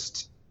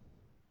biggest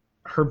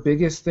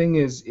thing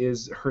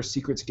is her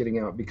secrets getting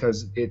out,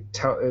 because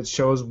it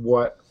shows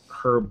what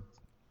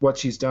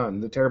she's done,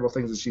 the terrible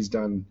things that she's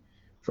done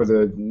for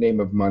the name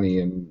of money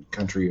and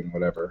country and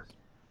whatever.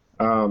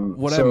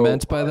 What I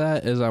meant by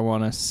that is I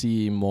want to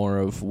see more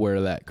of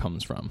where that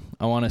comes from.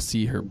 I want to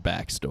see her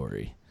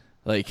backstory.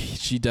 Like,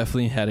 she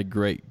definitely had a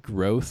great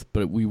growth,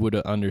 but we would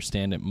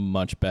understand it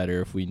much better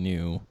if we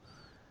knew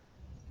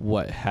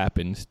what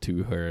happened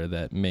to her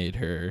that made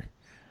her,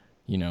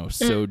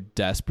 so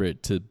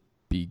desperate to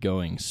be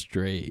going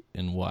straight,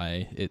 and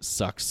why it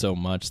sucks so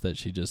much that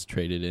she just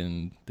traded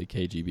in the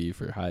KGB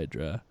for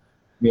Hydra.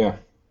 Yeah.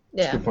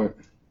 Yeah. Good point.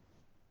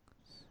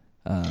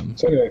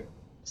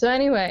 So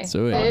anyway,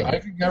 I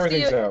think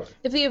everything's out.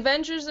 If the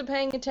Avengers are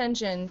paying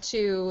attention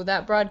to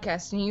that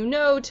broadcast,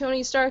 and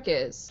Tony Stark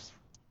is,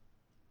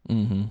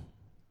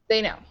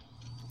 they know.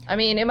 I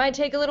mean, it might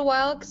take a little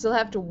while because they'll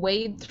have to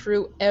wade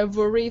through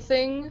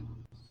everything.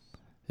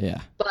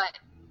 Yeah. But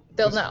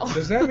they'll know.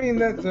 Does that mean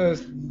that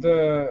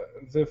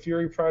the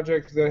Fury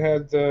project that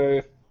had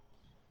the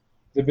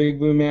Big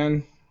Blue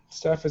Man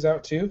stuff is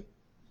out too?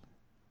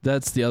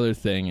 That's the other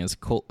thing is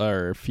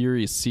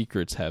Fury's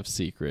secrets have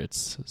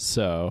secrets.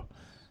 So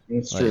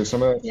It's true.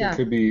 Some of that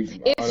could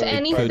be. If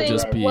anything, could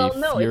just be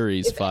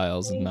Fury's if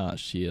files anything, and not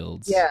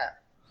Shield's. Yeah,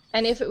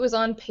 and if it was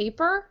on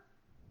paper,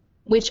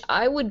 which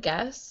I would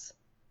guess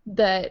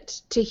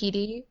that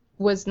Tahiti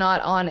was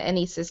not on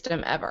any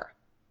system ever,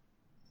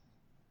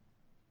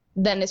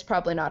 then it's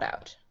probably not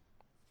out.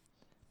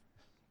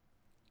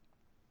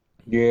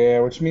 Yeah,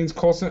 which means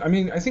Coulson. I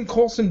mean, I think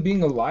Coulson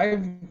being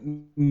alive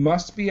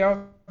must be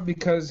out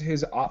because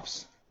his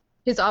ops.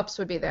 His ops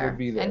would be there,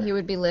 and he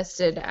would be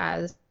listed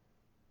as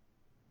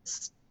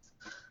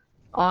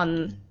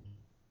on.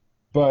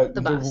 But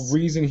the bus.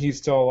 reason he's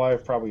still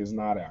alive probably is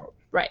not out.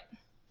 Right.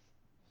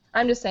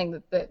 I'm just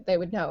saying that they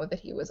would know that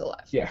he was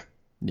alive. Yeah.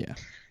 Yeah.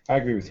 I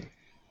agree with you.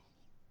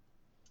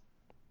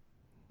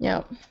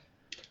 Yeah.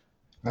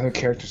 Other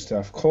character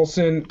stuff.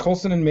 Coulson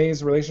and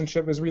May's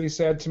relationship is really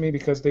sad to me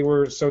because they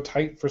were so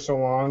tight for so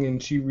long,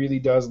 and she really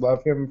does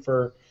love him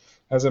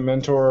as a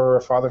mentor or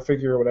a father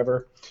figure or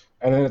whatever.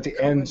 And then at the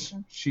end,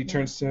 she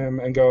turns to him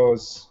and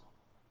goes,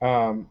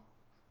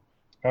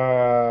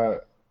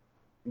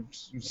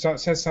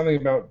 says something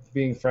about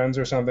being friends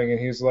or something, and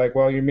he's like,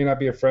 "Well, you may not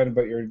be a friend,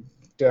 but you're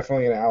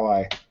definitely an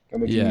ally,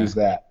 and we can use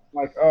that."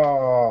 Like,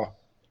 oh.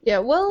 Yeah,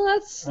 well,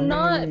 that's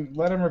not...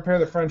 Let him repair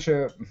the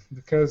friendship,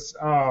 because,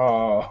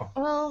 oh...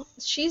 Well,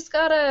 she's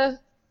gotta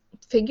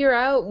figure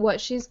out what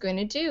she's going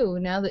to do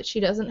now that she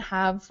doesn't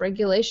have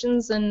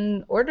regulations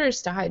and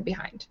orders to hide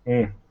behind.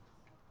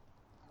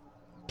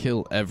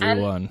 Kill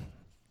everyone.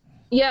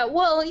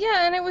 And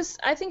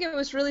I think it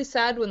was really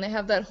sad when they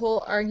have that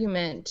whole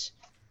argument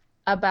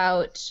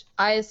about,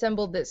 I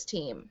assembled this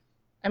team.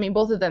 I mean,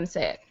 both of them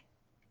say it.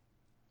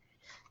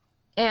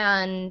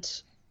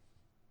 And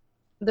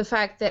the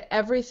fact that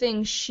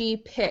everything she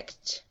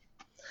picked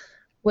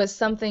was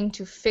something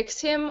to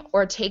fix him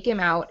or take him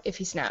out if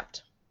he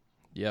snapped.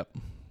 Yep.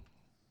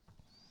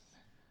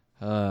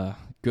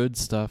 Good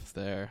stuff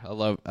there.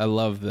 I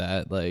love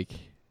that. Like,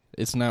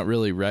 it's not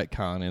really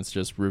retcon, it's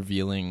just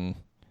revealing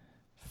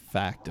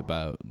fact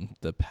about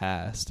the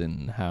past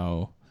and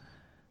how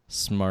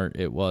smart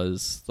it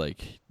was.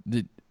 Like,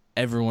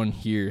 everyone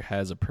here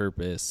has a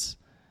purpose,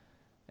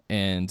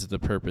 and the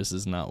purpose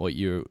is not what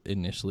you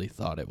initially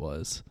thought it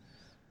was.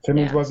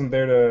 Timmons wasn't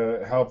there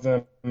to help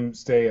them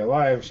stay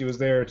alive. She was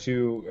there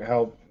to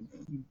help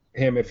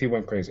him if he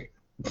went crazy.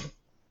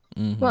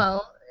 Mm-hmm.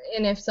 Well,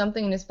 and if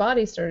something in his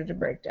body started to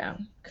break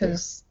down,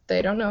 because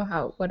they don't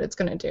know what it's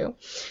going to do.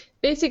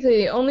 Basically,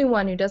 the only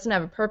one who doesn't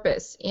have a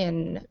purpose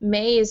in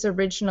May's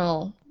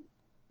original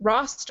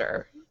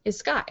roster is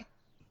Skye.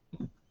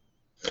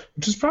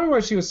 Which is probably why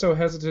she was so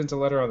hesitant to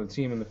let her on the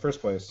team in the first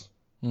place.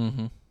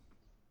 Mm-hmm.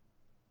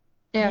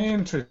 Yeah.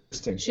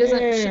 Interesting. She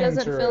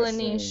doesn't fill a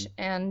niche,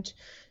 and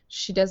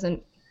she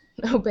doesn't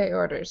obey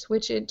orders,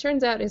 which it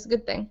turns out is a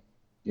good thing.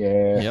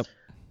 Yeah. Yep.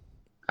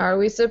 Are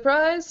we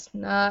surprised?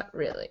 Not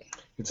really.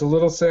 It's a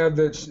little sad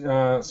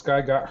that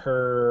Skye got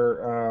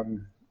her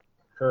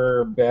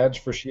her badge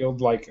for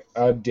S.H.I.E.L.D. like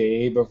a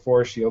day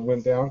before S.H.I.E.L.D.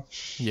 went down.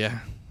 Yeah.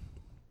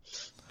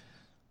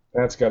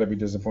 That's got to be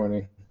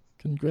disappointing.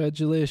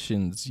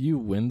 Congratulations, you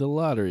win the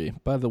lottery.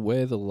 By the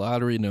way, the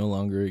lottery no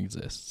longer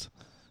exists.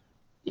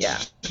 Yeah.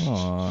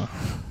 Aww.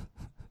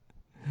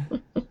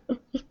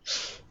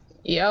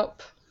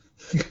 Yep.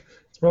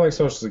 It's more like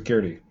Social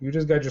Security. You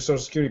just got your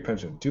Social Security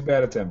pension. Too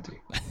bad it's empty.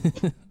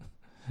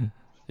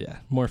 Yeah,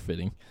 more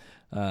fitting.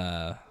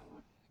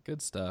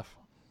 Good stuff.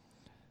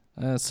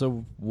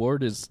 So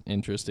Ward is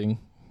interesting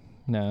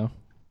now.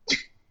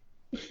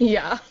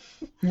 Yeah.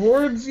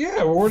 Ward's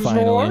whole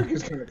Finally. arc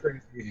is kind of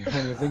crazy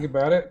when you think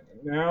about it.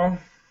 Now,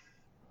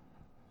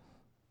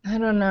 I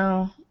don't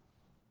know.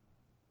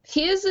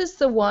 His is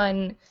the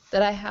one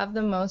that I have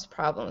the most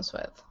problems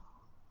with.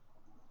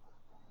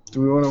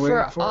 Do we want to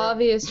wait for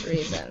obvious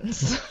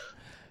reasons?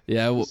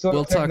 Yeah, we'll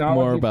talk technology-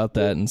 more about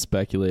that in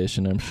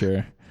speculation, I'm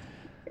sure.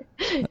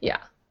 Yeah.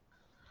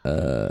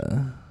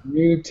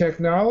 New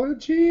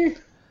technology?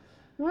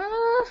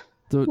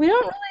 We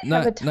don't really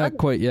have a ton. Not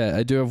quite yet.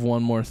 I do have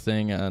one more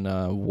thing on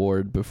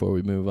Ward before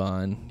we move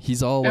on.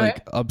 He's all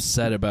like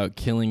upset about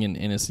killing an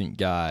innocent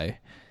guy,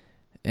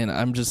 and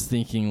I'm just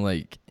thinking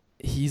like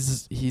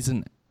he's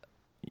an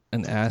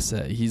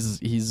asset.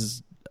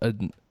 He's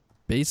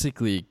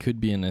basically could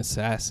be an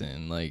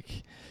assassin.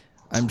 Like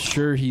I'm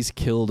sure he's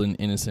killed an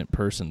innocent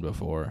person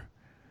before.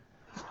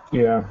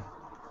 Yeah.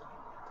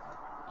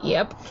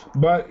 Yep.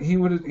 But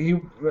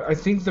I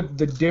think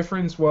the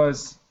difference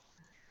was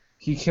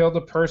he killed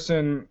a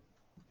person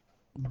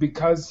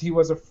because he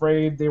was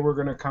afraid they were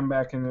going to come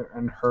back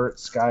and hurt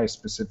Skye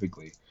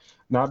specifically.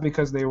 Not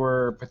because they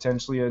were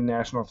potentially a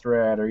national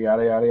threat or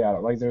yada, yada, yada.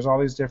 Like, there's all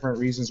these different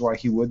reasons why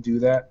he would do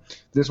that.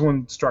 This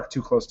one struck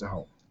too close to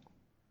home.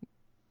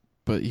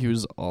 But he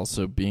was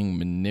also being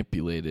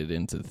manipulated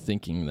into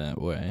thinking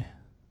that way.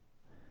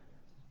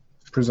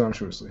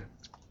 Presumptuously.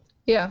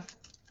 Yeah.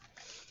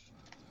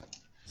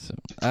 So,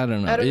 I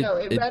don't know. I don't know.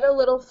 It read a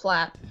little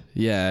flat.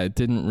 Yeah, it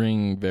didn't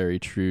ring very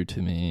true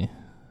to me.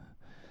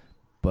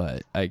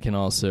 But I can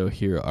also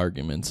hear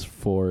arguments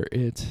for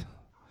it.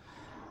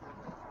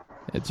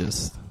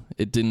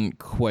 It didn't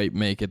quite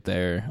make it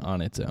there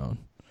on its own.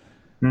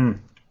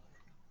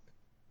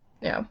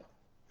 Yeah.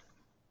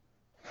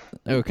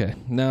 Okay,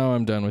 now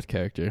I'm done with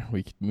character.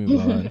 We can move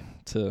on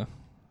to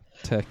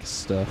tech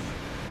stuff.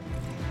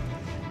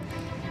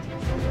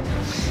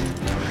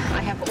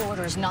 I have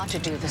orders not to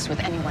do this with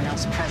anyone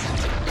else present.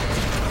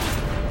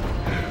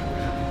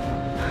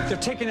 They're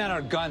taking out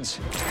our guns.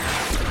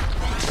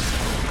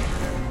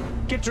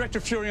 Get Director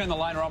Fury on the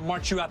line or I'll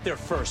march you out there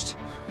first.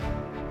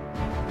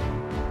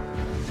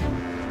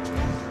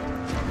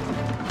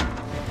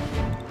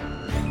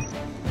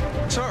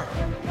 Sir,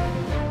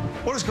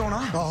 what is going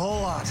on? A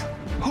whole lot.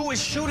 Who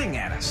is shooting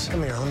at us?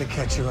 Come here, let me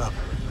catch you up.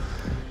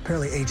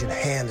 Apparently Agent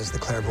Hand is the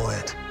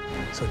clairvoyant.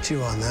 So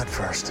chew on that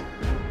first.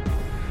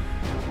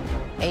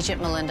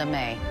 Agent Melinda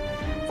May.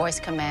 Voice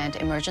command,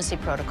 Emergency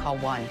Protocol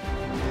 1.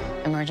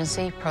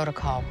 Emergency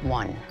Protocol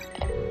 1.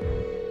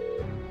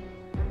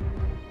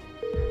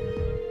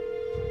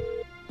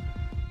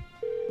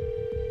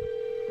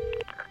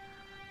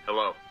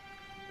 Hello.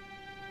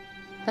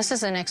 This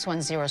is an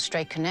X10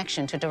 straight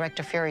connection to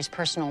Director Fury's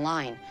personal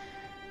line.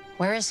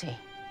 Where is he?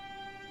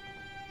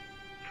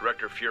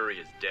 Director Fury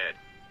is dead.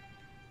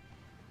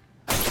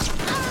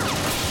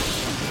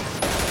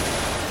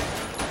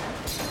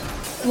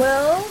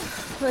 Well,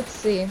 let's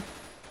see.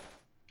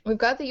 We've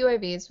got the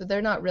UAVs, but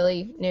they're not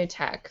really new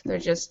tech. They're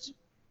just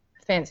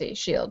fancy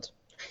shield.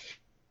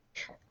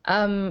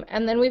 And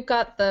then we've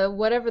got the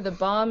whatever the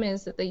bomb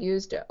is that they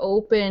use to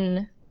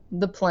open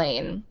the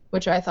plane,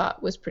 which I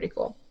thought was pretty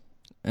cool.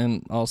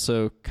 And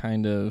also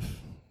kind of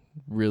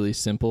really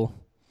simple.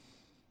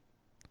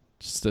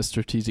 Just a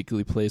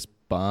strategically placed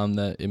bomb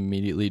that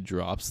immediately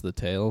drops the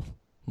tail.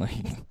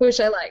 Which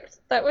I liked.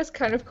 That was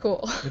kind of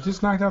cool. It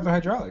just knocked out the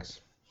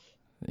hydraulics.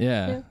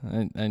 Yeah.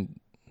 I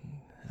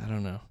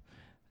don't know.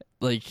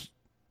 Like,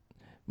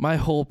 my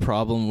whole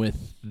problem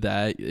with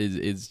that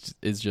is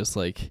just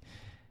like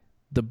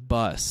the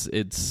bus.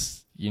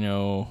 It's,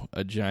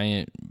 a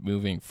giant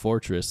moving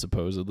fortress,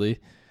 supposedly.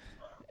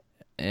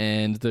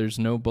 And there's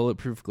no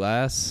bulletproof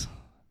glass.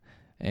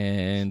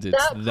 And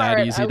it's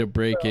that easy to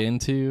break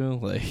into.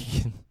 Like,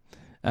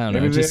 I don't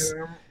know. Maybe just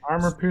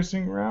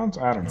armor-piercing rounds?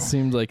 I don't know. It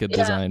seemed like a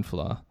design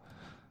flaw.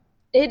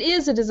 It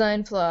is a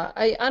design flaw.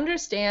 I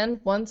understand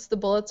once the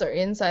bullets are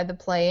inside the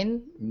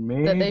plane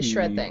that they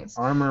shred things.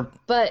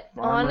 But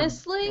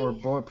honestly... or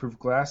bulletproof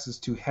glass is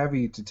too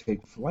heavy to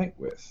take flight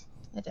with.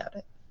 I doubt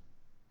it.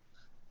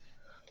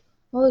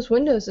 Well, those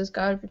windows has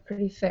got to be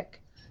pretty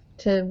thick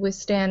to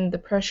withstand the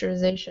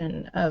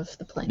pressurization of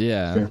the plane.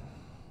 Yeah. Sure.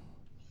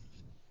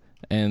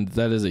 And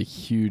that is a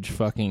huge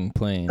fucking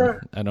plane.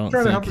 I don't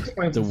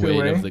think the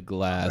weight of the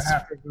glass...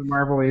 Half of the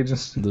Marvel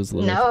agents.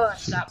 No,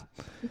 stop.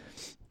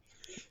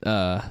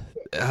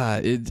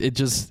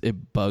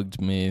 It bugged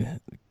me.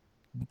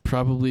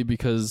 Probably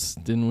because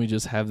didn't we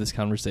just have this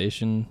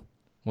conversation?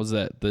 Was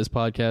that this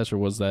podcast or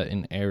was that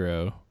in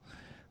Arrow?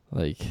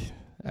 Like,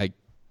 I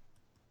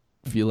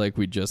feel like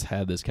we just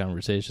had this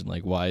conversation.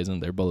 Like, why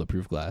isn't there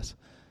bulletproof glass?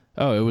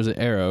 Oh, it was an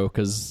Arrow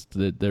because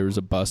there was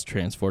a bus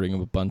transporting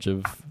a bunch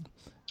of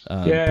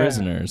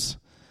prisoners,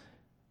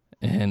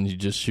 and he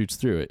just shoots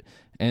through it.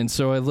 And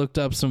so I looked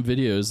up some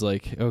videos.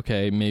 Like,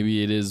 okay,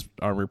 maybe it is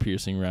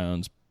armor-piercing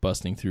rounds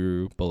busting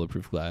through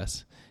bulletproof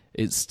glass.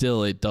 It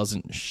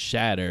doesn't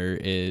shatter.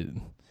 It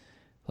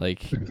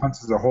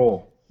punches a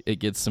hole. It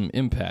gets some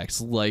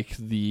impacts, like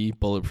the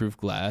bulletproof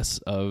glass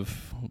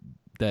of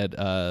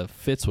that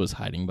Fitz was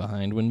hiding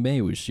behind when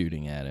May was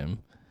shooting at him.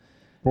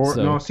 Those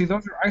are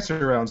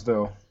ICER rounds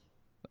though.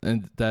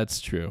 And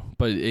that's true,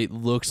 but it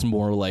looks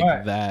more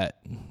like that.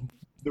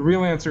 The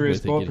real answer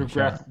is bulletproof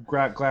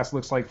glass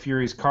looks like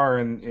Fury's car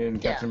in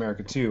Captain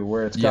America 2,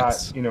 where it's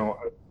got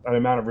an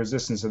amount of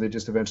resistance that they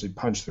just eventually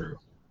punch through.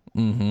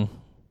 Mm-hmm.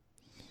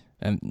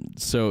 And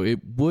so it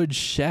would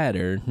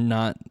shatter,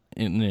 not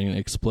in an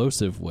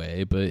explosive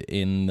way, but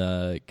in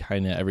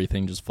kind of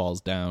everything just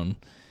falls down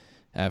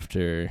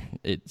after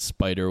it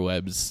spider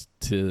webs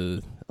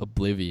to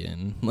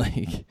oblivion.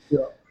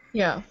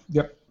 Yeah.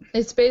 Yep.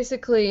 It's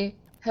basically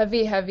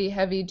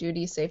heavy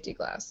duty safety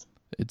glass.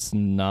 It's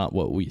not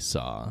what we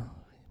saw,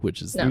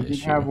 which is the issue. We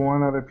have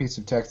one other piece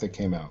of tech that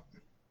came out.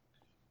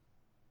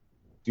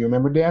 Do you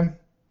remember, Dan?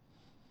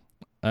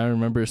 I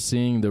remember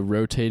seeing the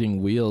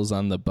rotating wheels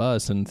on the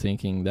bus and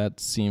thinking that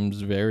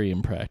seems very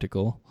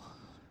impractical.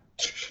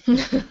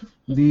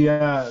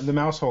 The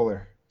mouse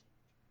holder.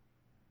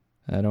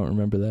 I don't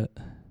remember that.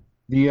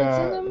 The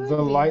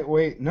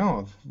lightweight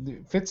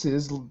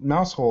Fitz's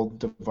mouse hold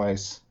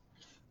device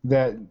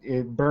that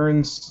it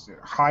burns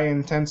high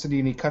intensity,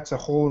 and he cuts a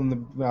hole in the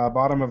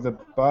bottom of the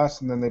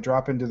bus, and then they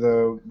drop into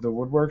the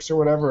woodworks or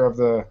whatever of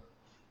the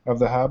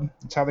hub.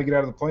 It's how they get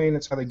out of the plane.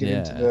 It's how they get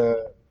into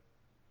the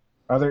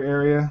other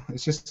area.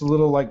 It's just a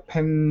little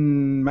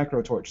pen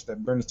micro torch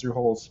that burns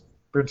holes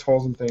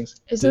in things.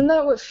 Isn't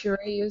that what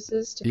Fury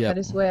uses to cut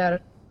his way out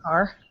of the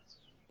car?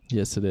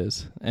 Yes, it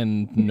is,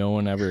 and no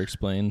one ever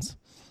explains.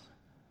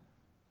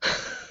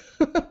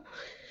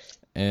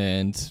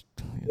 And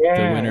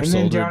the Winter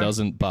Soldier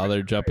doesn't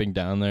bother jumping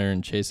down there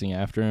and chasing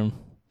after him,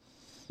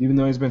 even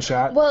though he's been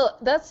shot. Well,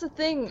 that's the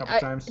thing.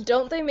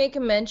 Don't they make a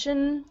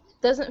mention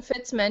Doesn't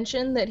Fitz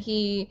mention that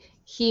he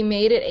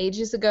made it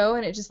ages ago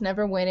and it just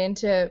never went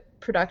into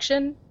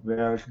production? Yeah,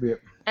 that could be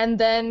it. And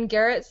then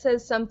Garrett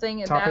says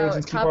something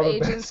about top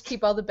agents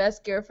keep all the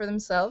best gear for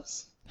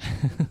themselves.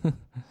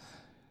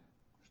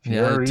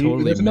 Yeah, I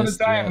totally There's another missed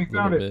die, that we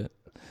found little it.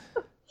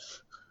 bit.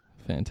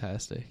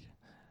 Fantastic.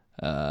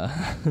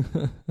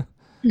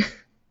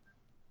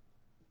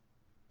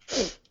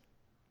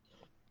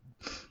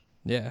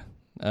 Yeah.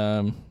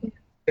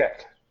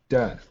 Check.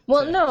 Done.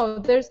 Well, no,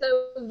 there's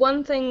the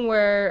one thing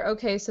where,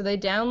 okay, so they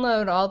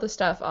download all the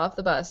stuff off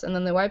the bus and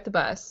then they wipe the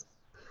bus.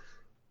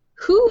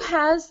 Who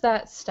has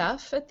that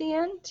stuff at the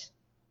end?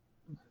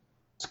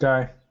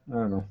 Sky. I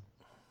don't know.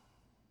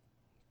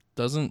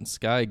 Doesn't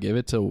Sky give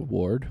it to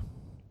Ward?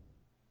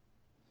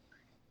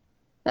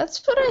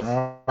 That's what I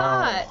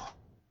thought.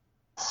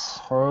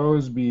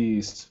 Hose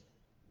beast.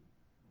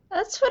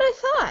 That's what I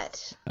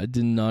thought. I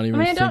did not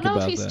even I think don't know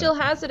about if he that. still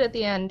has it at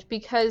the end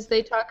because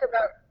they talk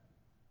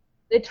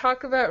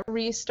about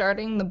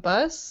restarting the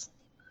bus.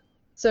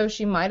 So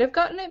she might have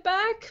gotten it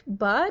back,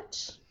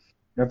 but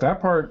At that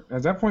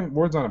point,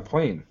 Ward's on a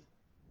plane.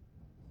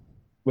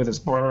 With a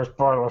spoiler.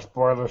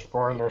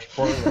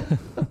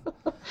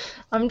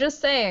 I'm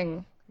just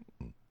saying.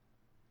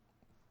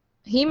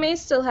 He may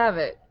still have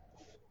it.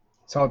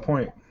 Solid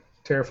point.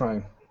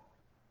 Terrifying.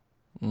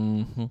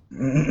 Mm-hmm.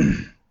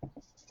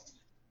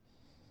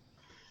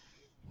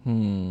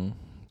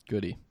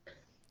 Goody.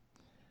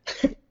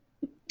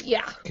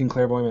 Yeah. King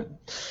Clairvoyant.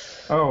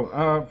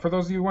 Oh, for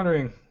those of you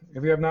wondering,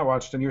 if you have not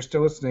watched and you're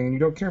still listening and you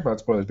don't care about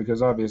spoilers,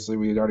 because obviously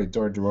we had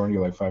already warned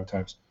you like 5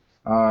 times.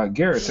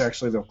 Garrett's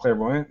actually the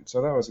Clairvoyant,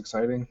 so that was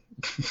exciting.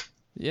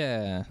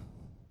 Yeah.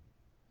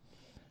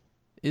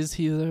 Is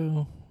he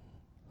though?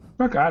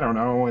 Look, I don't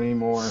know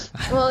anymore.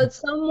 Well, it's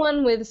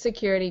someone with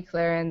security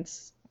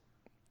clearance.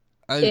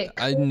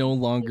 I no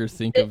longer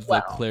think of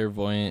the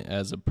Clairvoyant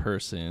as a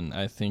person.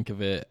 I think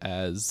of it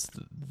as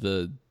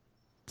the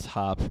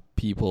top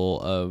people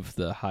of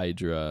the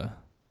Hydra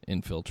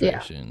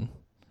infiltration.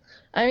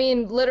 I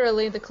mean,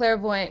 literally, the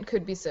Clairvoyant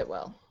could be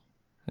Sitwell.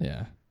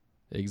 Yeah,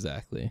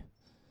 exactly.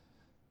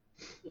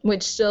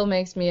 Which still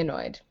makes me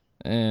annoyed.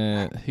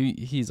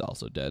 He's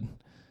also dead.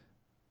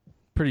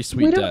 Pretty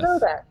sweet We death. don't know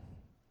that.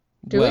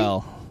 Do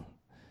we?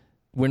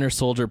 Winter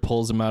Soldier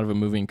pulls him out of a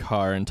moving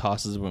car and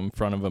tosses him in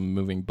front of a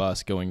moving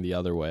bus going the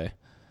other way.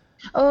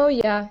 Oh,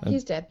 yeah,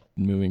 he's dead.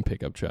 Moving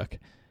pickup truck.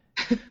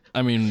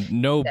 I mean,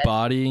 no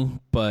body,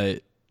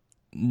 but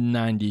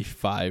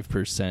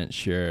 95%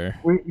 sure.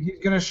 He's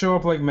going to show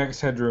up like Max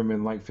Headroom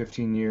in like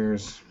 15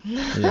 years.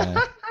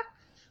 Yeah.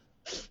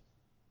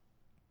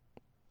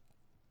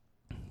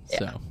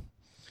 So.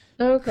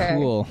 Okay.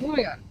 Cool.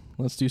 Moving on.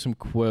 Let's do some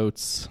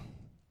quotes.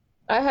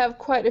 I have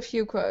quite a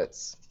few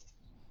quotes.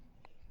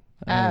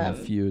 I have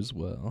a few as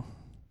well.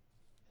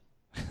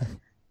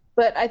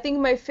 But I think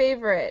my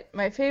favorite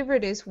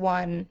is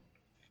one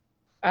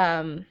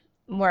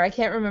where I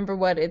can't remember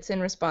what it's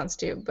in response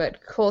to,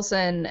 but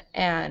Coulson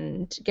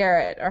and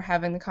Garrett are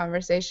having the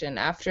conversation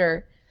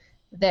after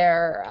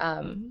they're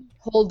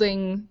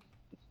holding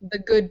the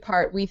good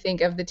part, we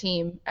think, of the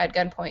team at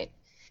gunpoint.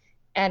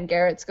 And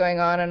Garrett's going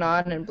on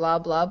and blah,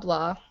 blah,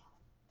 blah.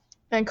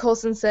 And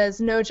Coulson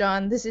says, "No,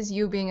 John, this is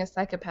you being a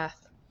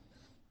psychopath."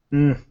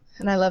 Mm.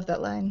 And I love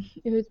that line.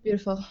 It was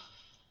beautiful.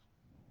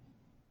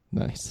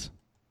 Nice.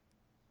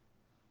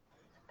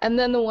 And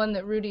then the one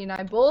that Rudy and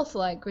I both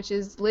like, which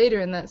is later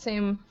in that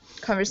same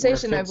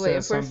conversation, I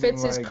believe, where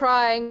Fitz is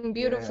crying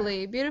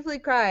beautifully, beautifully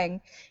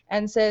crying,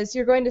 and says,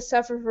 "You're going to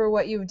suffer for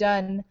what you've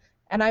done,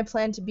 and I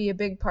plan to be a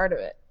big part of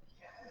it."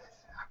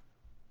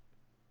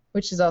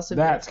 Which is also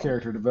That's beautiful.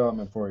 character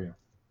development for you.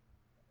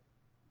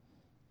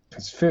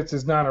 Because Fitz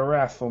is not a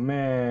wrathful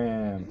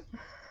man.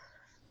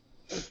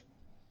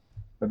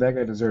 But that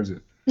guy deserves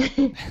it.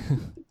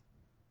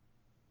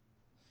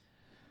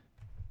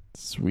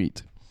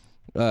 Sweet.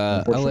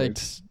 I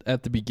liked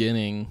at the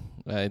beginning,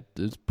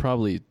 it's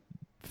probably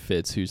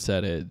Fitz who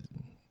said it.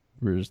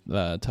 We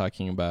were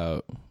talking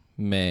about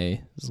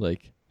May. It's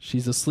like,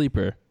 she's a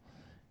sleeper.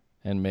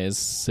 And May's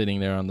sitting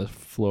there on the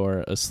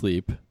floor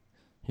asleep.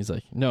 He's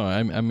like, no,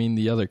 I mean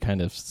the other kind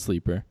of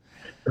sleeper.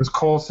 It was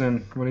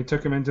Coulson when he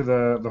took him into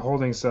the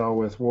holding cell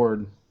with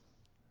Ward.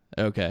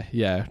 Okay,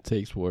 yeah,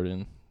 takes Ward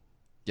in.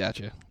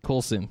 Gotcha.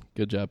 Coulson.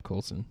 Good job,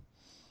 Coulson.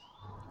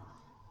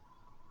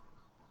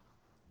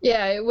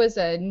 Yeah, it was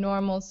a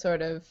normal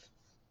sort of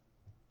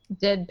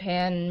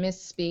deadpan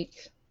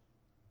misspeak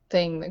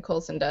thing that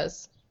Coulson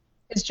does.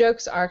 His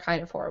jokes are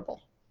kind of horrible.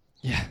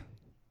 Yeah.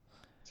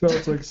 So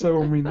it's like, so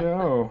we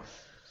know.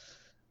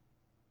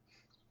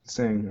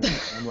 Saying,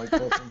 I'm like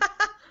Coulson.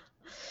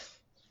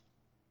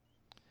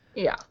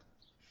 Yeah.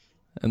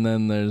 And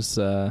then there's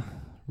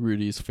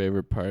Rudy's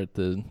favorite part,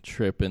 the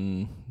Trip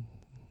and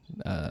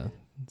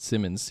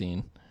Simmons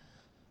scene.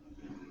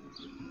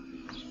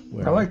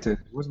 I liked it.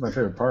 It wasn't my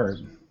favorite part.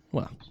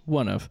 Well,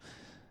 one of.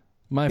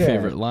 My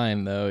favorite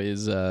line, though,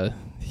 is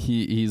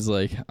he's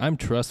like, "I'm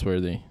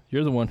trustworthy.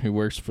 You're the one who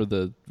works for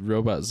the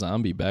robot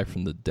zombie back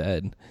from the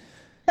dead."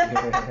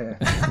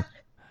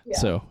 Yeah.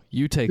 So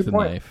you take Good the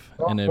point. knife,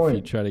 Wrong and if point.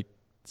 you try to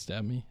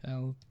stab me,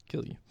 I'll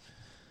kill you.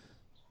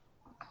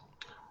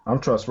 I'm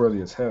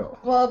trustworthy as hell.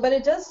 Well, but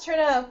it does turn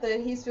out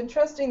that he's been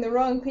trusting the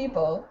wrong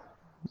people.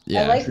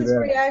 Yeah. I like True his that.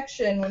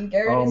 reaction when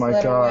Garrett Oh is my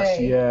led gosh,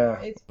 away. yeah.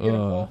 It's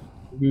beautiful.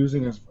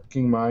 Losing his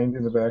fucking mind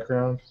in the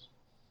background.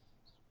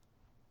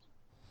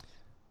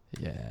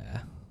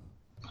 Yeah.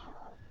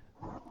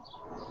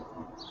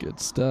 Good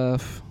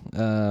stuff.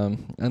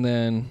 And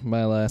then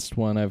my last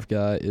one I've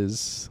got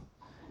is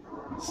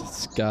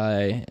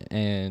Sky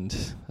and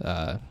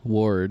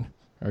Ward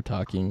are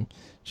talking.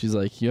 She's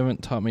like, "You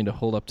haven't taught me to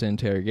hold up to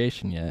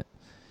interrogation yet."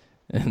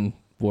 And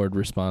Ward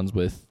responds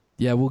with,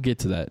 "Yeah, we'll get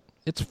to that.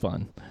 It's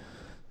fun."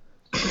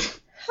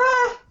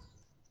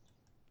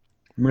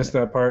 Missed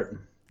that part.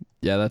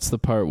 Yeah, that's the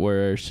part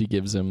where she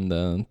gives him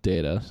the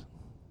data.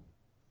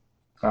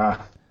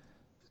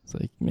 It's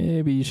like,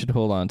 maybe you should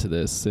hold on to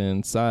this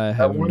since I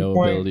have At one no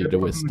point, ability they're to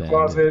both in withstand the it.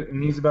 closet,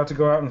 and he's about to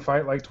go out and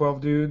fight like 12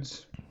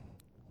 dudes,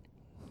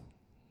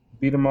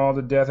 beat them all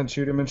to death and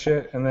shoot him and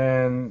shit. And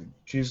then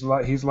he's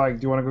like,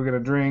 "Do you want to go get a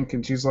drink?"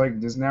 And she's like,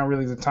 "This is now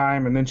really the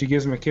time." And then she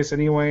gives him a kiss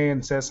anyway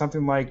and says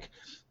something like,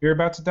 "You're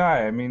about to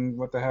die. I mean,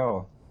 what the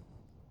hell?"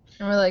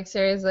 And we're like,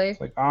 seriously?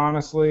 Like,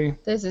 honestly,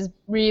 This is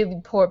really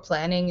poor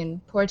planning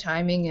and poor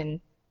timing, and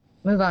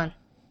move on.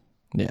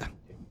 Yeah.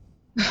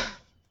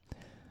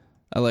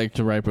 I liked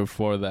right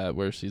before that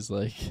where she's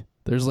like,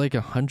 "There's like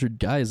 100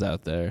 guys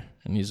out there,"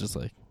 and he's just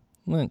like,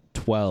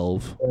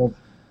 12.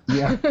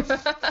 Yeah.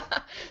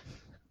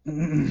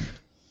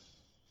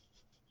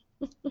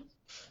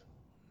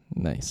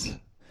 Nice.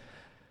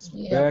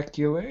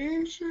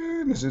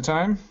 Speculation. Is it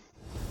time?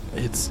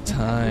 It's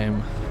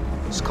time.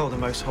 It's called a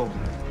mouse hole.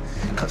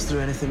 Cuts through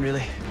anything,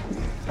 really.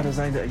 I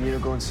designed it a year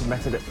ago and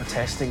submitted it for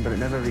testing, but it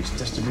never reached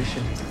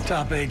distribution.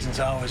 Top agents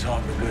always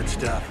hog the good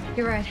stuff.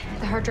 You're right.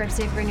 The hard drive's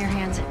safer in your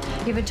hands.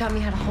 You haven't taught me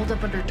how to hold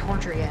up under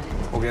torture yet.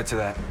 We'll get to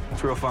that.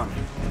 It's real fun.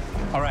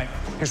 All right,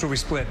 here's where we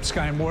split.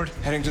 Sky and Ward,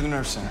 Heading to the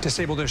nerve center.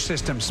 disable their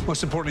systems.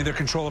 Most importantly, their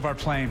control of our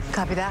plane.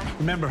 Copy that.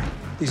 Remember,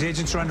 these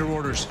agents are under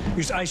orders.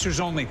 Use icers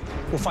only.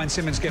 We'll find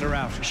Simmons, get her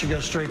out. We should go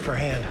straight for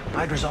Hand.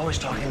 Hydra's always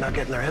talking about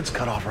getting their heads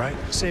cut off, right?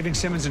 Saving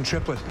Simmons and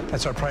Triplet,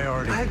 that's our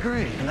priority. I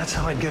agree, and that's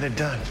how I'd get it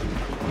done.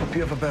 Hope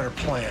you have a better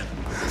plan.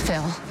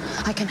 Phil,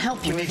 I can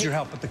help you. We need your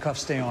help, but the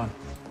cuffs stay on.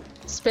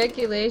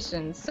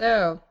 Speculation.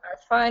 So, our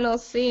final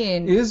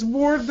scene. Is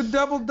Ward the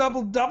double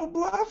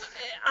bluff?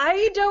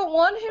 I don't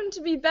want him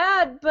to be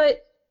bad,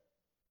 but...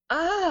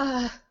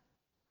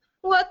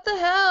 what the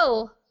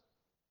hell?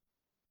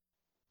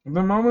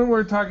 The moment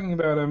we're talking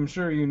about, I'm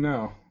sure you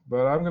know,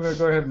 but I'm going to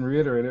go ahead and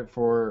reiterate it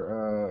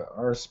for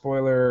our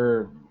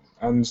spoiler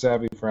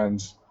unsavvy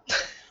friends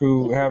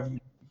who have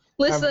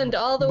Listened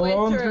all the way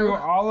blown through.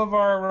 all of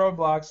our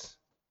roadblocks.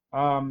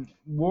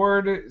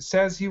 Ward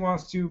says he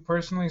wants to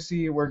personally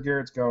see where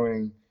Garrett's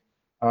going.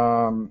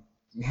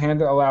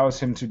 Hand allows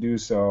him to do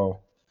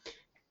so.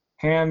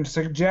 Hand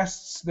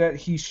suggests that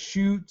he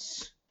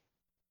shoots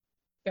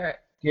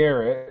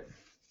Garrett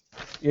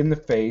in the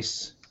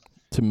face.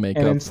 To make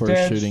And up for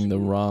instead- shooting the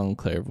wrong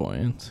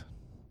clairvoyant.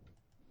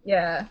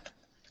 Yeah.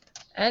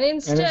 And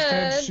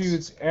instead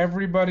shoots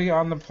everybody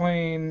on the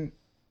plane,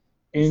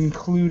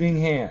 including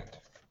Hand.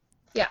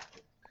 Yeah.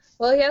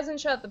 Well, he hasn't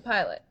shot the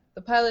pilot.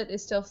 The pilot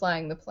is still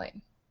flying the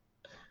plane.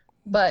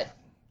 But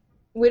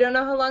we don't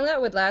know how long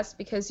that would last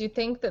because you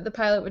think that the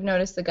pilot would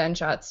notice the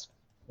gunshots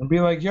And be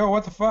like, "Yo,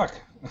 what the fuck?"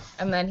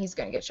 and then he's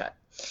going to get shot.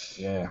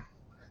 Yeah.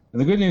 And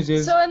the good news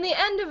is, So in the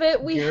end of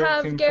it, we Garrett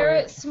have can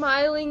Garrett play-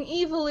 smiling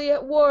evilly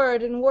at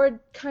Ward and Ward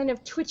kind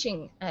of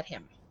twitching at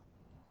him.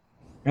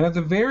 and at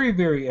the very,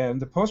 very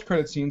end, the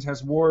post-credit scenes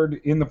has Ward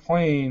in the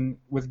plane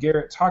with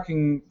Garrett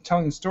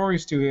telling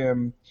stories to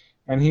him,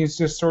 and he's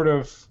just sort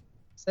of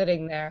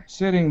sitting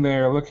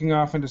there looking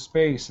off into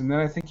space. And then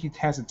I think he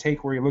has a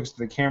take where he looks at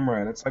the camera,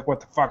 and it's like, "What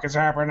the fuck is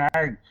happening?"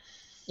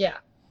 Yeah.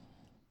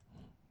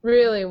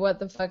 Really, what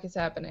the fuck is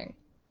happening?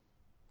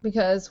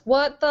 Because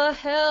what the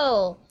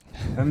hell?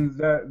 And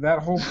that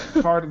whole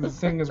part of the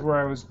thing is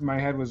where my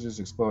head was just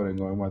exploding,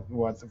 going,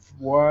 "What the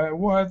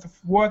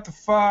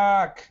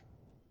fuck?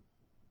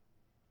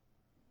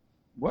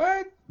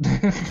 What?"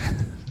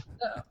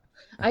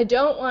 I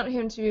don't want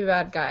him to be a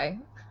bad guy.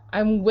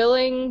 I'm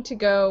willing to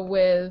go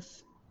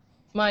with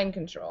mind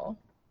control.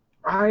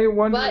 I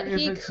wonder But if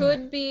he it's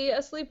could be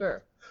a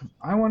sleeper.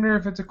 I wonder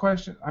if it's a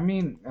question. I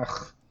mean,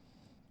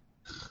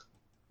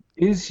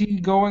 is he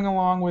going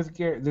along with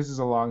Garrett? This is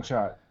a long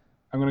shot.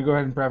 I'm going to go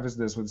ahead and preface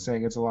this with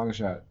saying it's a long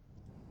shot.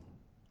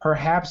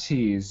 Perhaps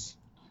he's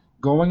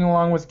going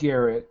along with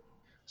Garrett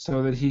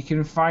so that he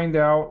can find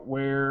out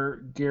where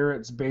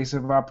Garrett's base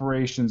of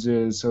operations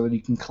is so that he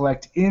can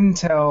collect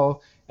intel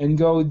and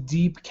go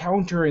deep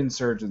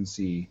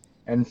counterinsurgency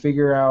and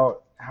figure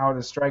out how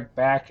to strike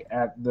back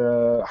at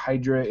the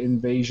Hydra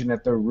invasion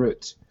at the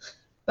root.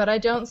 But I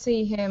don't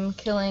see him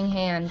killing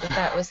Hand if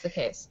that was the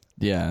case.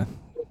 Yeah.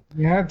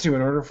 You had to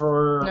in order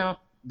for No.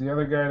 the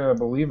other guy to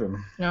believe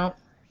him. No.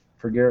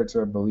 For Garrett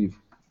to believe.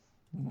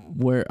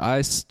 Where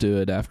I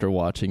stood after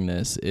watching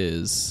this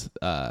is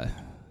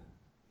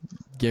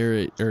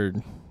Garrett or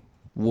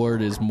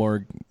Ward is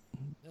more,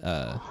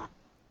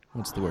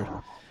 what's the word?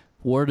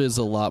 Ward is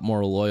a lot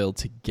more loyal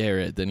to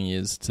Garrett than he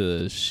is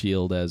to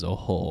S.H.I.E.L.D. as a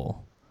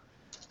whole.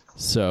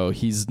 So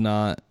he's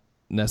not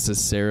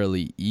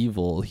necessarily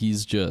evil.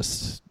 He's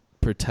just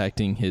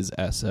protecting his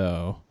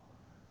SO.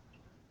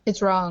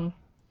 It's wrong.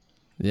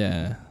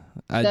 Yeah.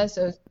 That's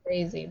so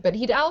crazy. But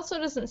he also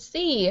doesn't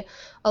see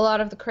a lot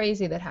of the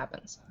crazy that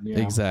happens. Yeah.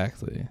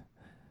 Exactly.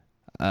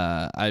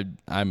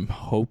 I'm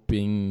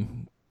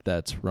hoping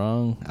that's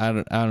wrong. I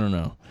don't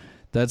know.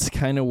 That's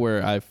kind of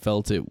where I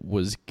felt it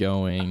was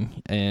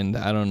going, and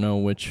I don't know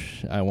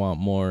which I want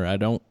more. I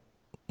don't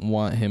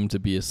want him to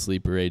be a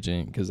sleeper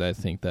agent because I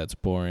think that's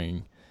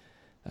boring.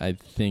 I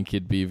think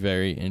it'd be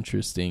very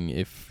interesting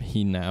if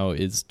he now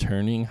is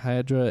turning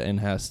Hydra and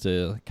has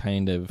to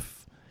kind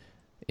of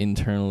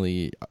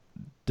internally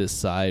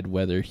decide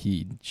whether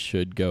he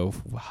should go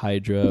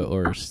Hydra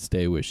or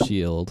stay with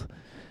S.H.I.E.L.D.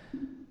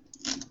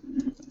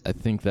 I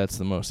think that's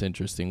the most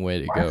interesting way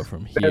to go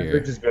from here. That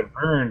bridge has been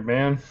burned,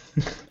 man.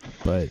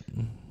 But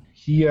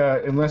he,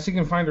 unless he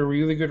can find a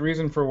really good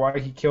reason for why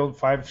he killed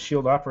 5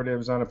 S.H.I.E.L.D.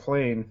 operatives on a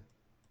plane,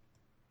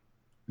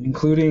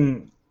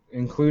 including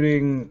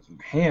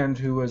Hand,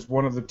 who was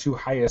one of the 2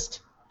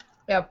 highest.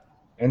 Yep.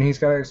 And he's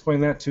got to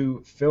explain that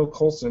to Phil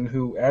Coulson,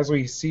 who, as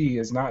we see,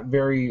 is not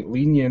very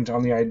lenient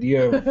on the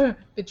idea of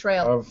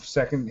betrayal of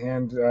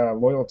second-hand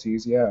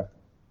loyalties. Yeah,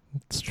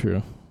 it's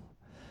true.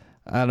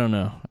 I don't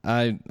know.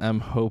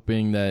 I'm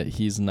hoping that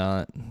he's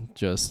not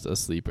just a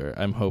sleeper.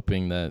 I'm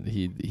hoping that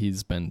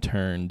he's been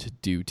turned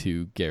due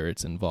to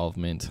Garrett's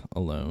involvement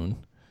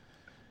alone.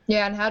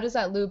 Yeah, and how does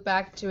that loop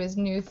back to his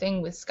new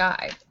thing with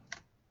Skye?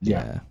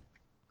 Yeah.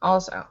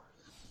 Also.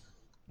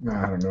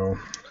 I don't know.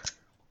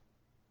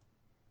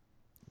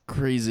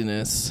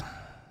 Craziness.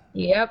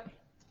 Yep.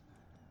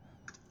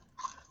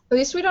 At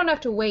least we don't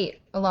have to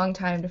wait a long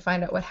time to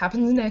find out what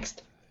happens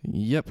next.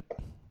 Yep.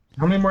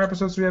 How many more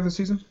episodes do we have this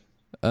season?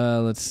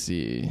 Let's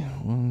see.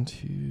 1,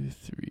 2,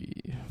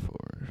 3,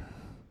 4.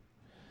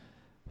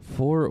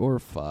 4 or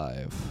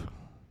 5.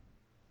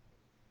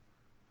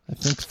 I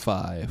think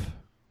 5.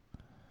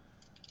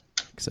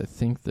 Because I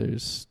think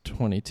there's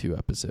 22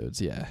 episodes,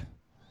 yeah.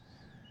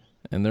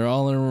 And they're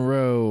all in a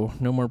row.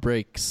 No more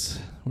breaks,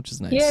 which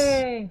is nice.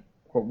 Yay!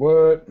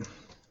 What?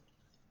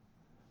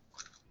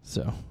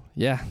 So,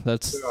 yeah,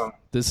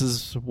 this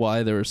is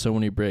why there were so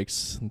many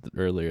breaks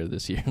earlier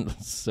this year,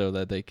 so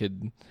that they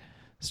could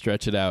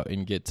stretch it out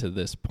and get to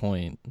this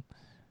point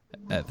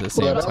at the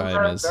same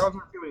time as. That was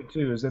my feeling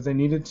too. Is that they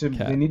needed to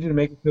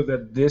make it so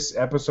that this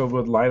episode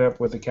would line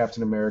up with the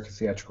Captain America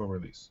theatrical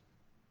release.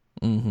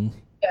 Mm-hmm.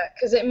 Yeah,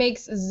 because it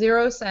makes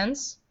 0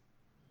 sense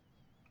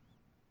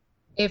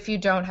if you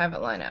don't have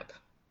it line up.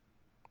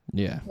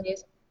 Yeah.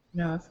 Please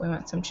know if we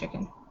want some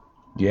chicken.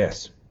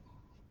 Yes.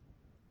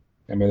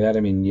 And by that I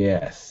mean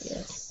yes.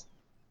 Yes.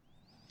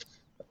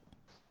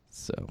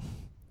 So,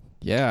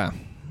 yeah,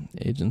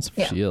 Agents of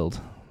S.H.I.E.L.D.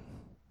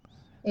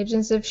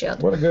 Agents of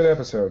S.H.I.E.L.D. What a good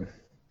episode.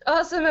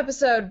 Awesome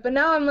episode, but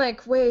now I'm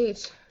like,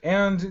 wait.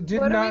 And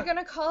what are we going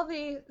to call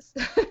the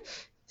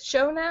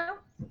show now?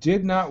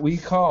 Did not we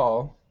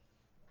call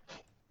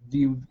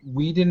the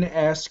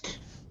Whedon-esque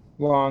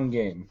long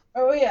game?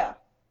 Oh, yeah.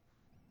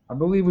 I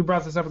believe we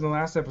brought this up in the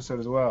last episode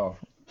as well.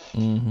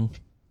 Mm-hmm.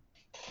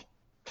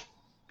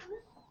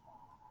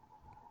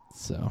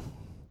 So,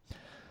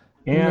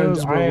 and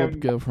where we'll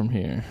go from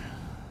here.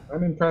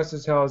 I'm impressed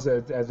as hell as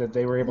that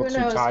they were able to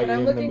tie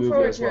in the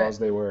movie as well as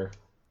they were.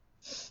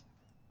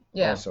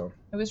 Yeah, also.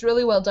 It was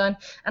really well done.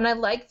 And I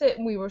like that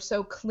we were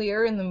so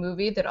clear in the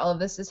movie that all of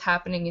this is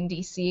happening in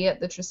D.C.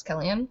 at the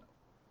Triskelion.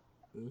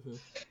 Mm-hmm.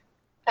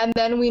 And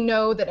then we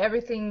know that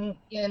everything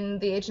in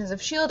the Agents of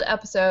S.H.I.E.L.D.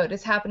 episode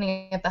is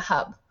happening at the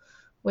hub,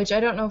 which I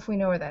don't know if we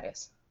know where that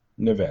is.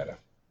 Nevada.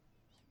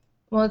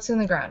 Well, it's in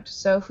the ground,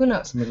 so who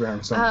knows? It's in the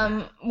ground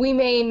somewhere. We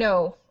may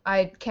know.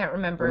 I can't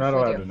remember. We're not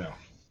allowed to know.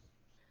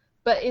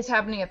 But it's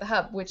happening at the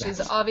hub, which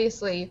is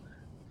obviously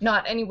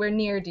not anywhere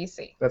near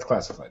DC. That's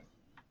classified.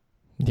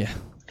 Yeah.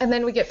 And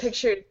then we get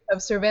pictures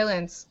of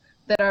surveillance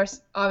that are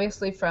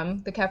obviously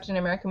from the Captain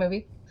America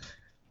movie.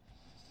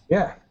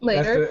 Yeah.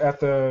 Later.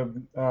 At the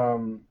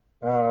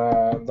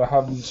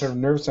hub sort of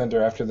nerve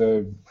center after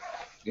the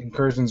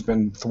incursion's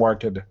been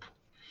thwarted.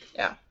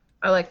 Yeah,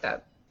 I like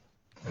that.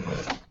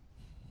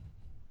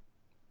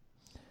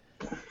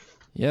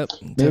 Yep,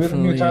 maybe definitely. The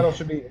new title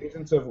should be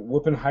Agents of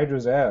Whoopin'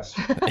 Hydra's Ass.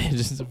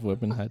 Agents of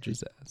Whoopin'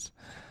 Hydra's Ass.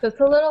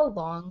 That's a little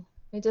long.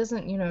 It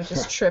doesn't,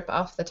 just trip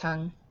off the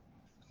tongue.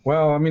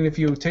 Well, I mean, if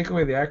you take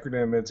away the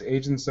acronym, it's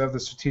Agents of the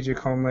Strategic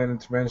Homeland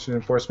Intervention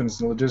Enforcement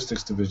and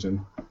Logistics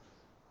Division,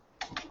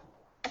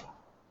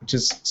 which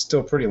is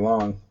still pretty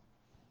long.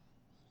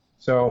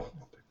 So,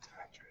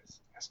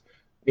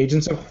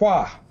 Agents of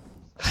Hua.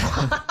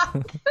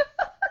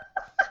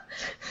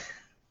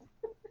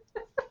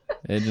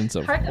 Agents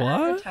of Hard to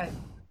what? advertise.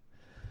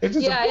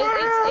 Yeah,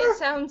 it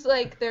sounds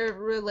like they're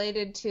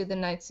related to the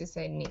Knights Who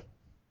Say Ni.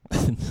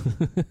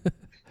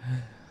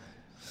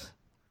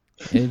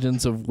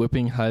 Agents of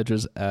Whipping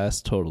Hydra's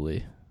Ass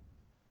totally.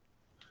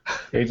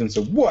 Agents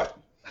of what?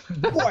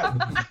 What?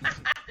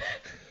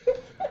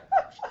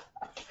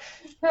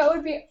 That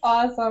would be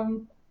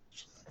awesome.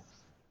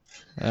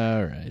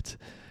 All right.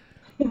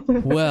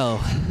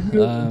 Well,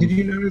 did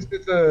you notice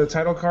that the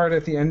title card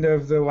at the end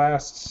of the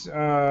last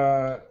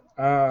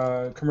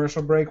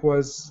commercial break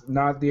was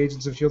not the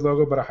Agents of S.H.I.E.L.D.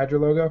 logo, but a Hydra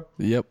logo?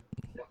 Yep.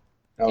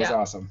 That was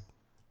awesome.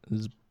 It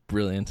was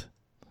brilliant.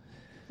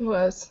 It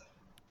was.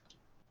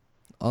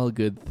 All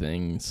good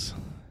things.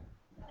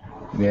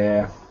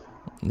 Yeah.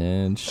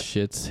 And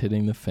shit's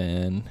hitting the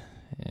fan.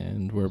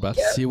 And we're about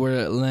to see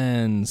where it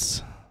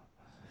lands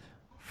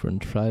for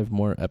 5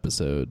 more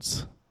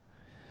episodes.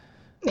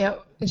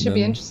 Yep, it should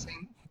be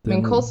interesting. I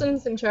mean,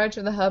 Coulson's in charge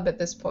of the hub at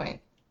this point.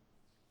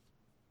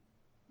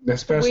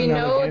 Especially we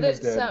now know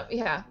that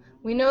that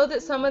we know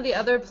that some of the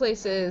other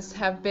places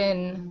have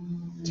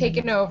been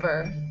taken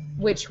over,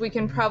 which we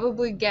can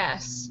probably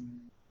guess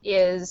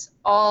is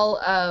all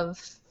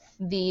of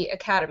the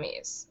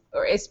academies,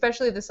 or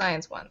especially the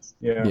science ones.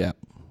 Yeah.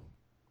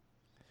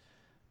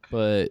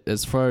 But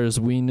as far as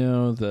we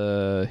know,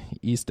 the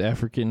East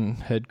African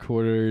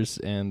headquarters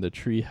and the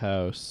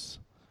treehouse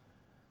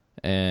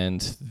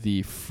and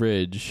the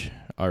fridge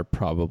are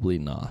probably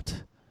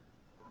not,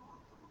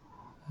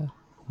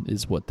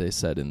 is what they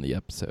said in the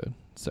episode.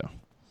 So,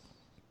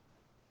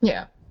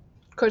 yeah.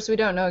 Of course, we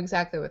don't know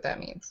exactly what that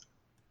means.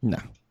 No.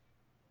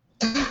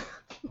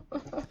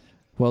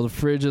 Well, the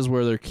fridge is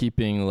where they're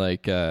keeping,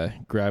 like,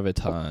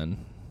 Graviton.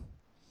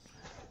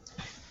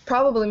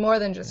 Probably more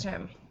than just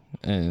him.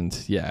 And,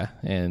 yeah,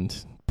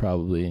 and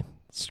probably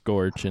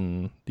Scorch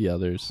and the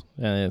others.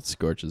 And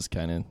Scorch has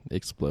kind of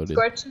exploded.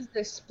 Scorch has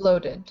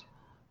exploded.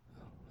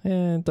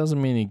 It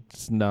doesn't mean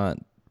he's not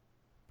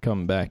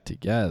come back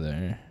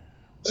together,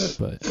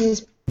 but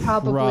he's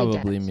probably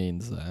dead.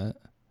 Means that.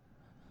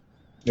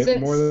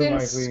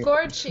 Since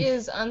Scorch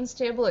is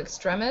unstable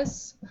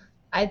extremis,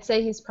 I'd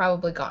say he's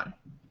probably gone.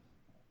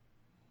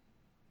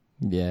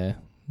 Yeah,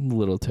 a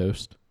little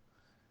toast.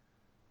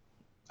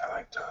 I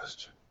like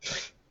toast.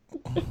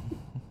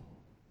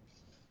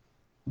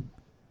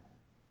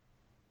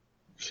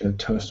 Should have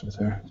toast with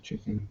her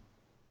chicken.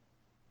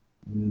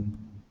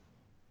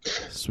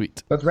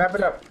 Sweet. Let's wrap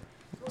it up.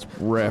 Let's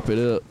wrap it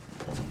up.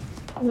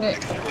 Okay.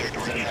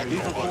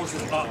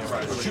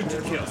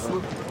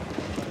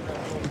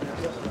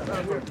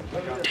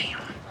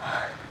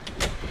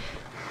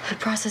 The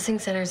processing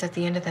center's at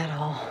the end of that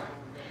hall.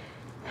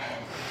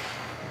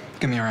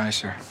 Give me your eyes,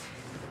 sir.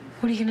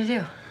 What are you gonna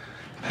do?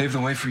 Pave the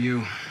way for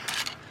you.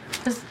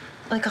 There's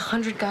like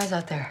 100 guys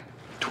out there.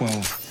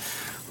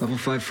 12. Level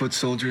 5-foot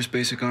soldiers,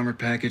 basic armor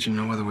package, and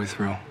no other way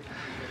through.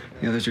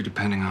 The others are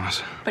depending on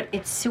us. But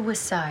it's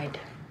suicide.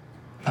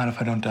 Not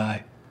if I don't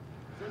die.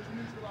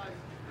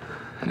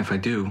 And if I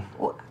do...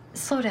 Well,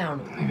 slow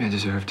down. Maybe I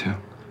deserve to.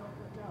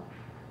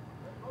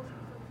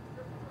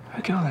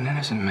 I killed an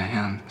innocent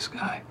man, this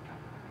guy.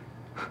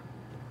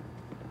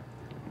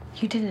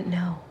 You didn't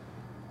know.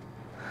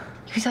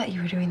 You thought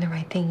you were doing the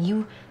right thing.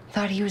 You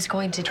thought he was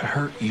going to... To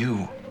hurt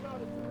you.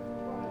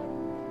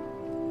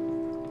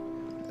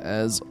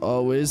 As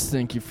always,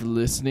 thank you for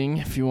listening.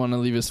 If you want to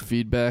leave us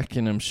feedback,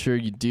 and I'm sure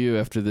you do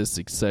after this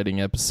exciting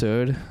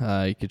episode,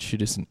 you could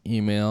shoot us an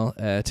email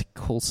at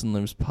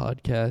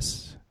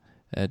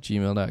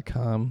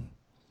colsonlivespodcast@gmail.com.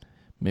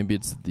 Maybe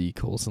it's the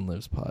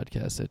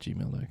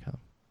colsonlivespodcast@gmail.com.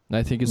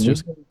 I think it's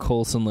just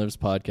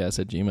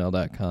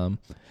colsonlivespodcast@gmail.com.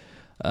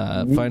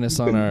 Find us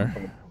on our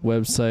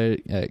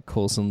website at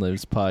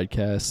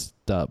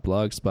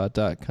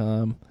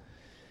colsonlivespodcast.blogspot.com.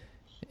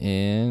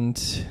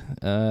 And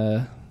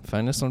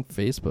find us on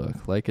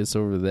Facebook. Like us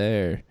over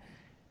there.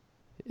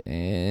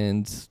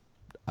 And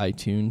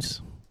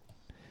iTunes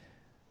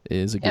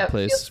is a good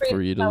place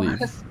for you to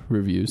leave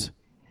reviews.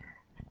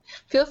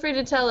 Feel free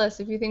to tell us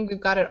if you think we've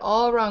got it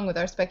all wrong with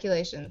our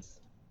speculations.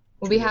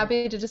 We'll be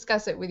happy to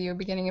discuss it with you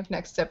beginning of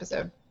next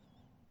episode.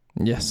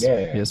 Yes.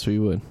 Yeah. Yes, we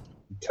would.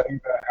 Tell you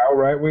about how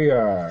right we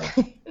are. I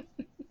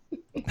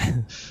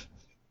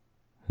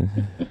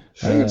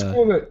think it's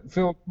cool that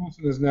Philip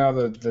Coulson is now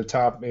the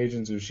top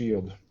Agents of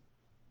S.H.I.E.L.D.,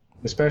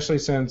 especially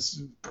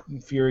since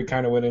Fury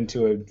kind of went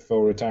into a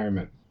full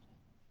retirement.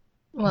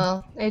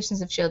 Well,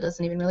 Agents of S.H.I.E.L.D.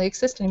 doesn't even really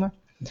exist anymore.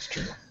 That's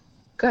true.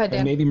 Go ahead, Dan.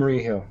 And maybe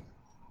Marie Hill.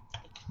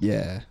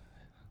 Yeah.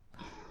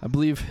 I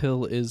believe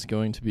Hill is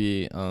going to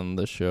be on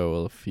the show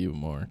a few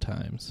more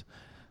times.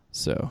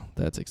 So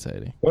that's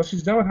exciting. Well,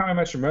 she's done with How I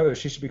Met Your Mother.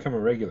 She should become a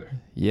regular.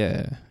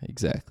 Yeah,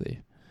 exactly.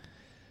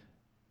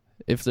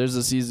 If there's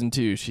a season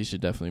 2, she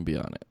should definitely be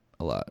on it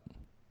a lot.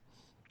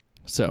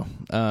 So,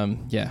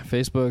 yeah,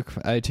 Facebook,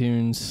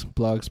 iTunes,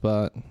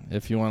 Blogspot.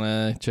 If you want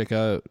to check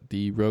out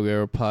the Rogue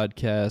Arrow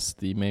podcast,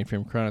 the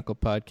Mainframe Chronicle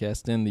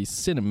podcast, and the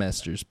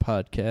Cinemasters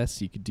podcast,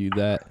 you could do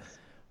that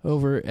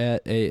over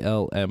at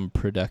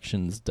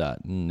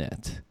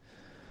almproductions.net.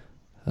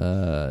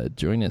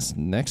 Join us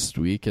next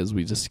week as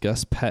we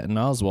discuss Patton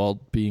Oswalt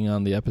being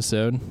on the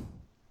episode.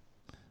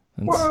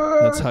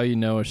 That's how you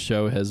know a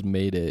show has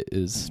made it,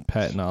 is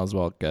Patton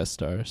Oswalt guest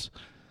stars.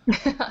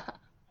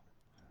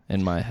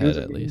 In my head,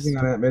 at least.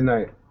 On at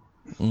midnight.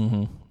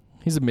 Mm-hmm.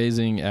 He's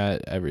amazing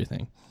at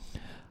everything.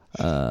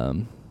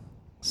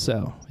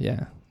 So,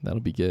 yeah, that'll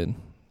be good.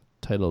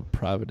 titled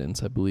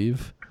Providence, I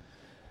believe.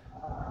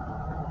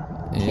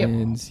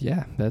 And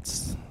yeah,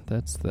 that's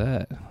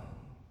that.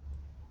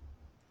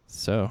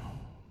 So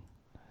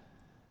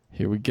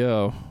here we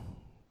go.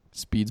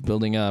 Speed's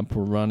building up.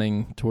 We're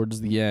running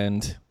towards the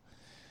end.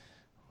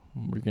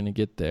 We're gonna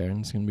get there, and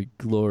it's gonna be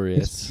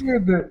glorious. It's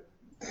weird that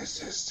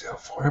this is still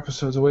 4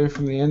 episodes away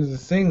from the end of the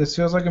thing. This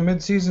feels like a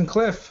mid-season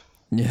cliff,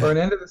 or an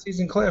end of the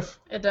season cliff.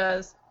 It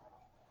does.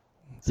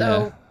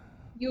 So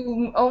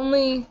you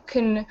only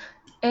can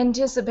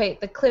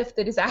anticipate the cliff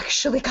that is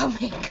actually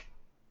coming.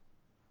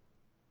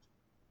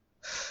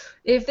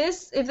 If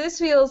this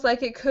feels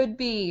like it could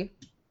be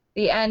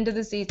the end of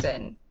the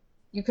season,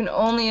 you can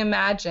only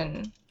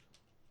imagine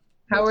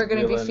how we're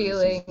going to be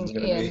feeling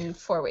in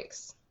 4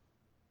 weeks.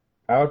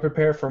 I would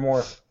prepare for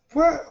more.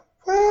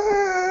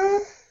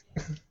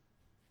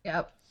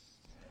 Yep.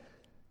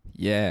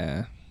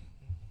 Yeah.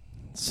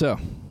 So,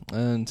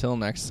 until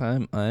next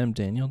time, I am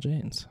Daniel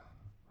James.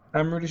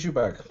 I'm Rudy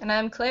Schubach. And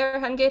I'm Claire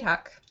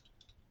Hungatehawk.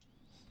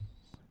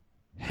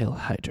 Hail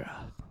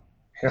Hydra.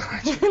 Hail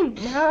Hydra.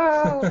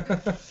 No.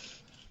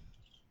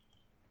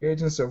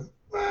 Agents of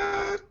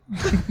what?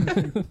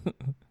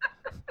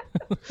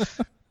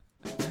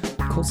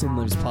 Coulson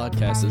Lives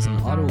Podcast is an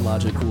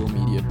Autological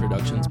Media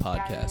Productions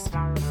podcast.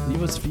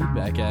 Leave us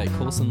feedback at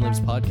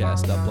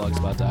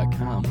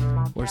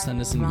coulsonlivespodcast.blogspot.com or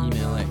send us an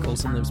email at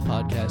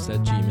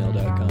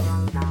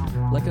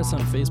coulsonlivespodcast@gmail.com. Like us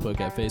on Facebook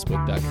at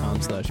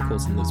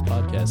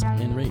facebook.com/coulsonlivespodcast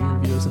and rate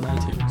and review us on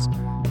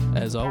iTunes.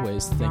 As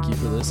always, thank you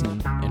for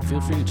listening, and feel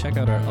free to check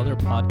out our other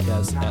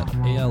podcasts at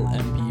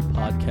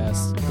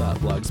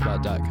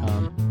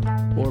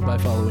almpodcast.blogspot.com or by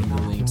following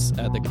the links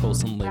at the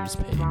Coulson Lives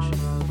page.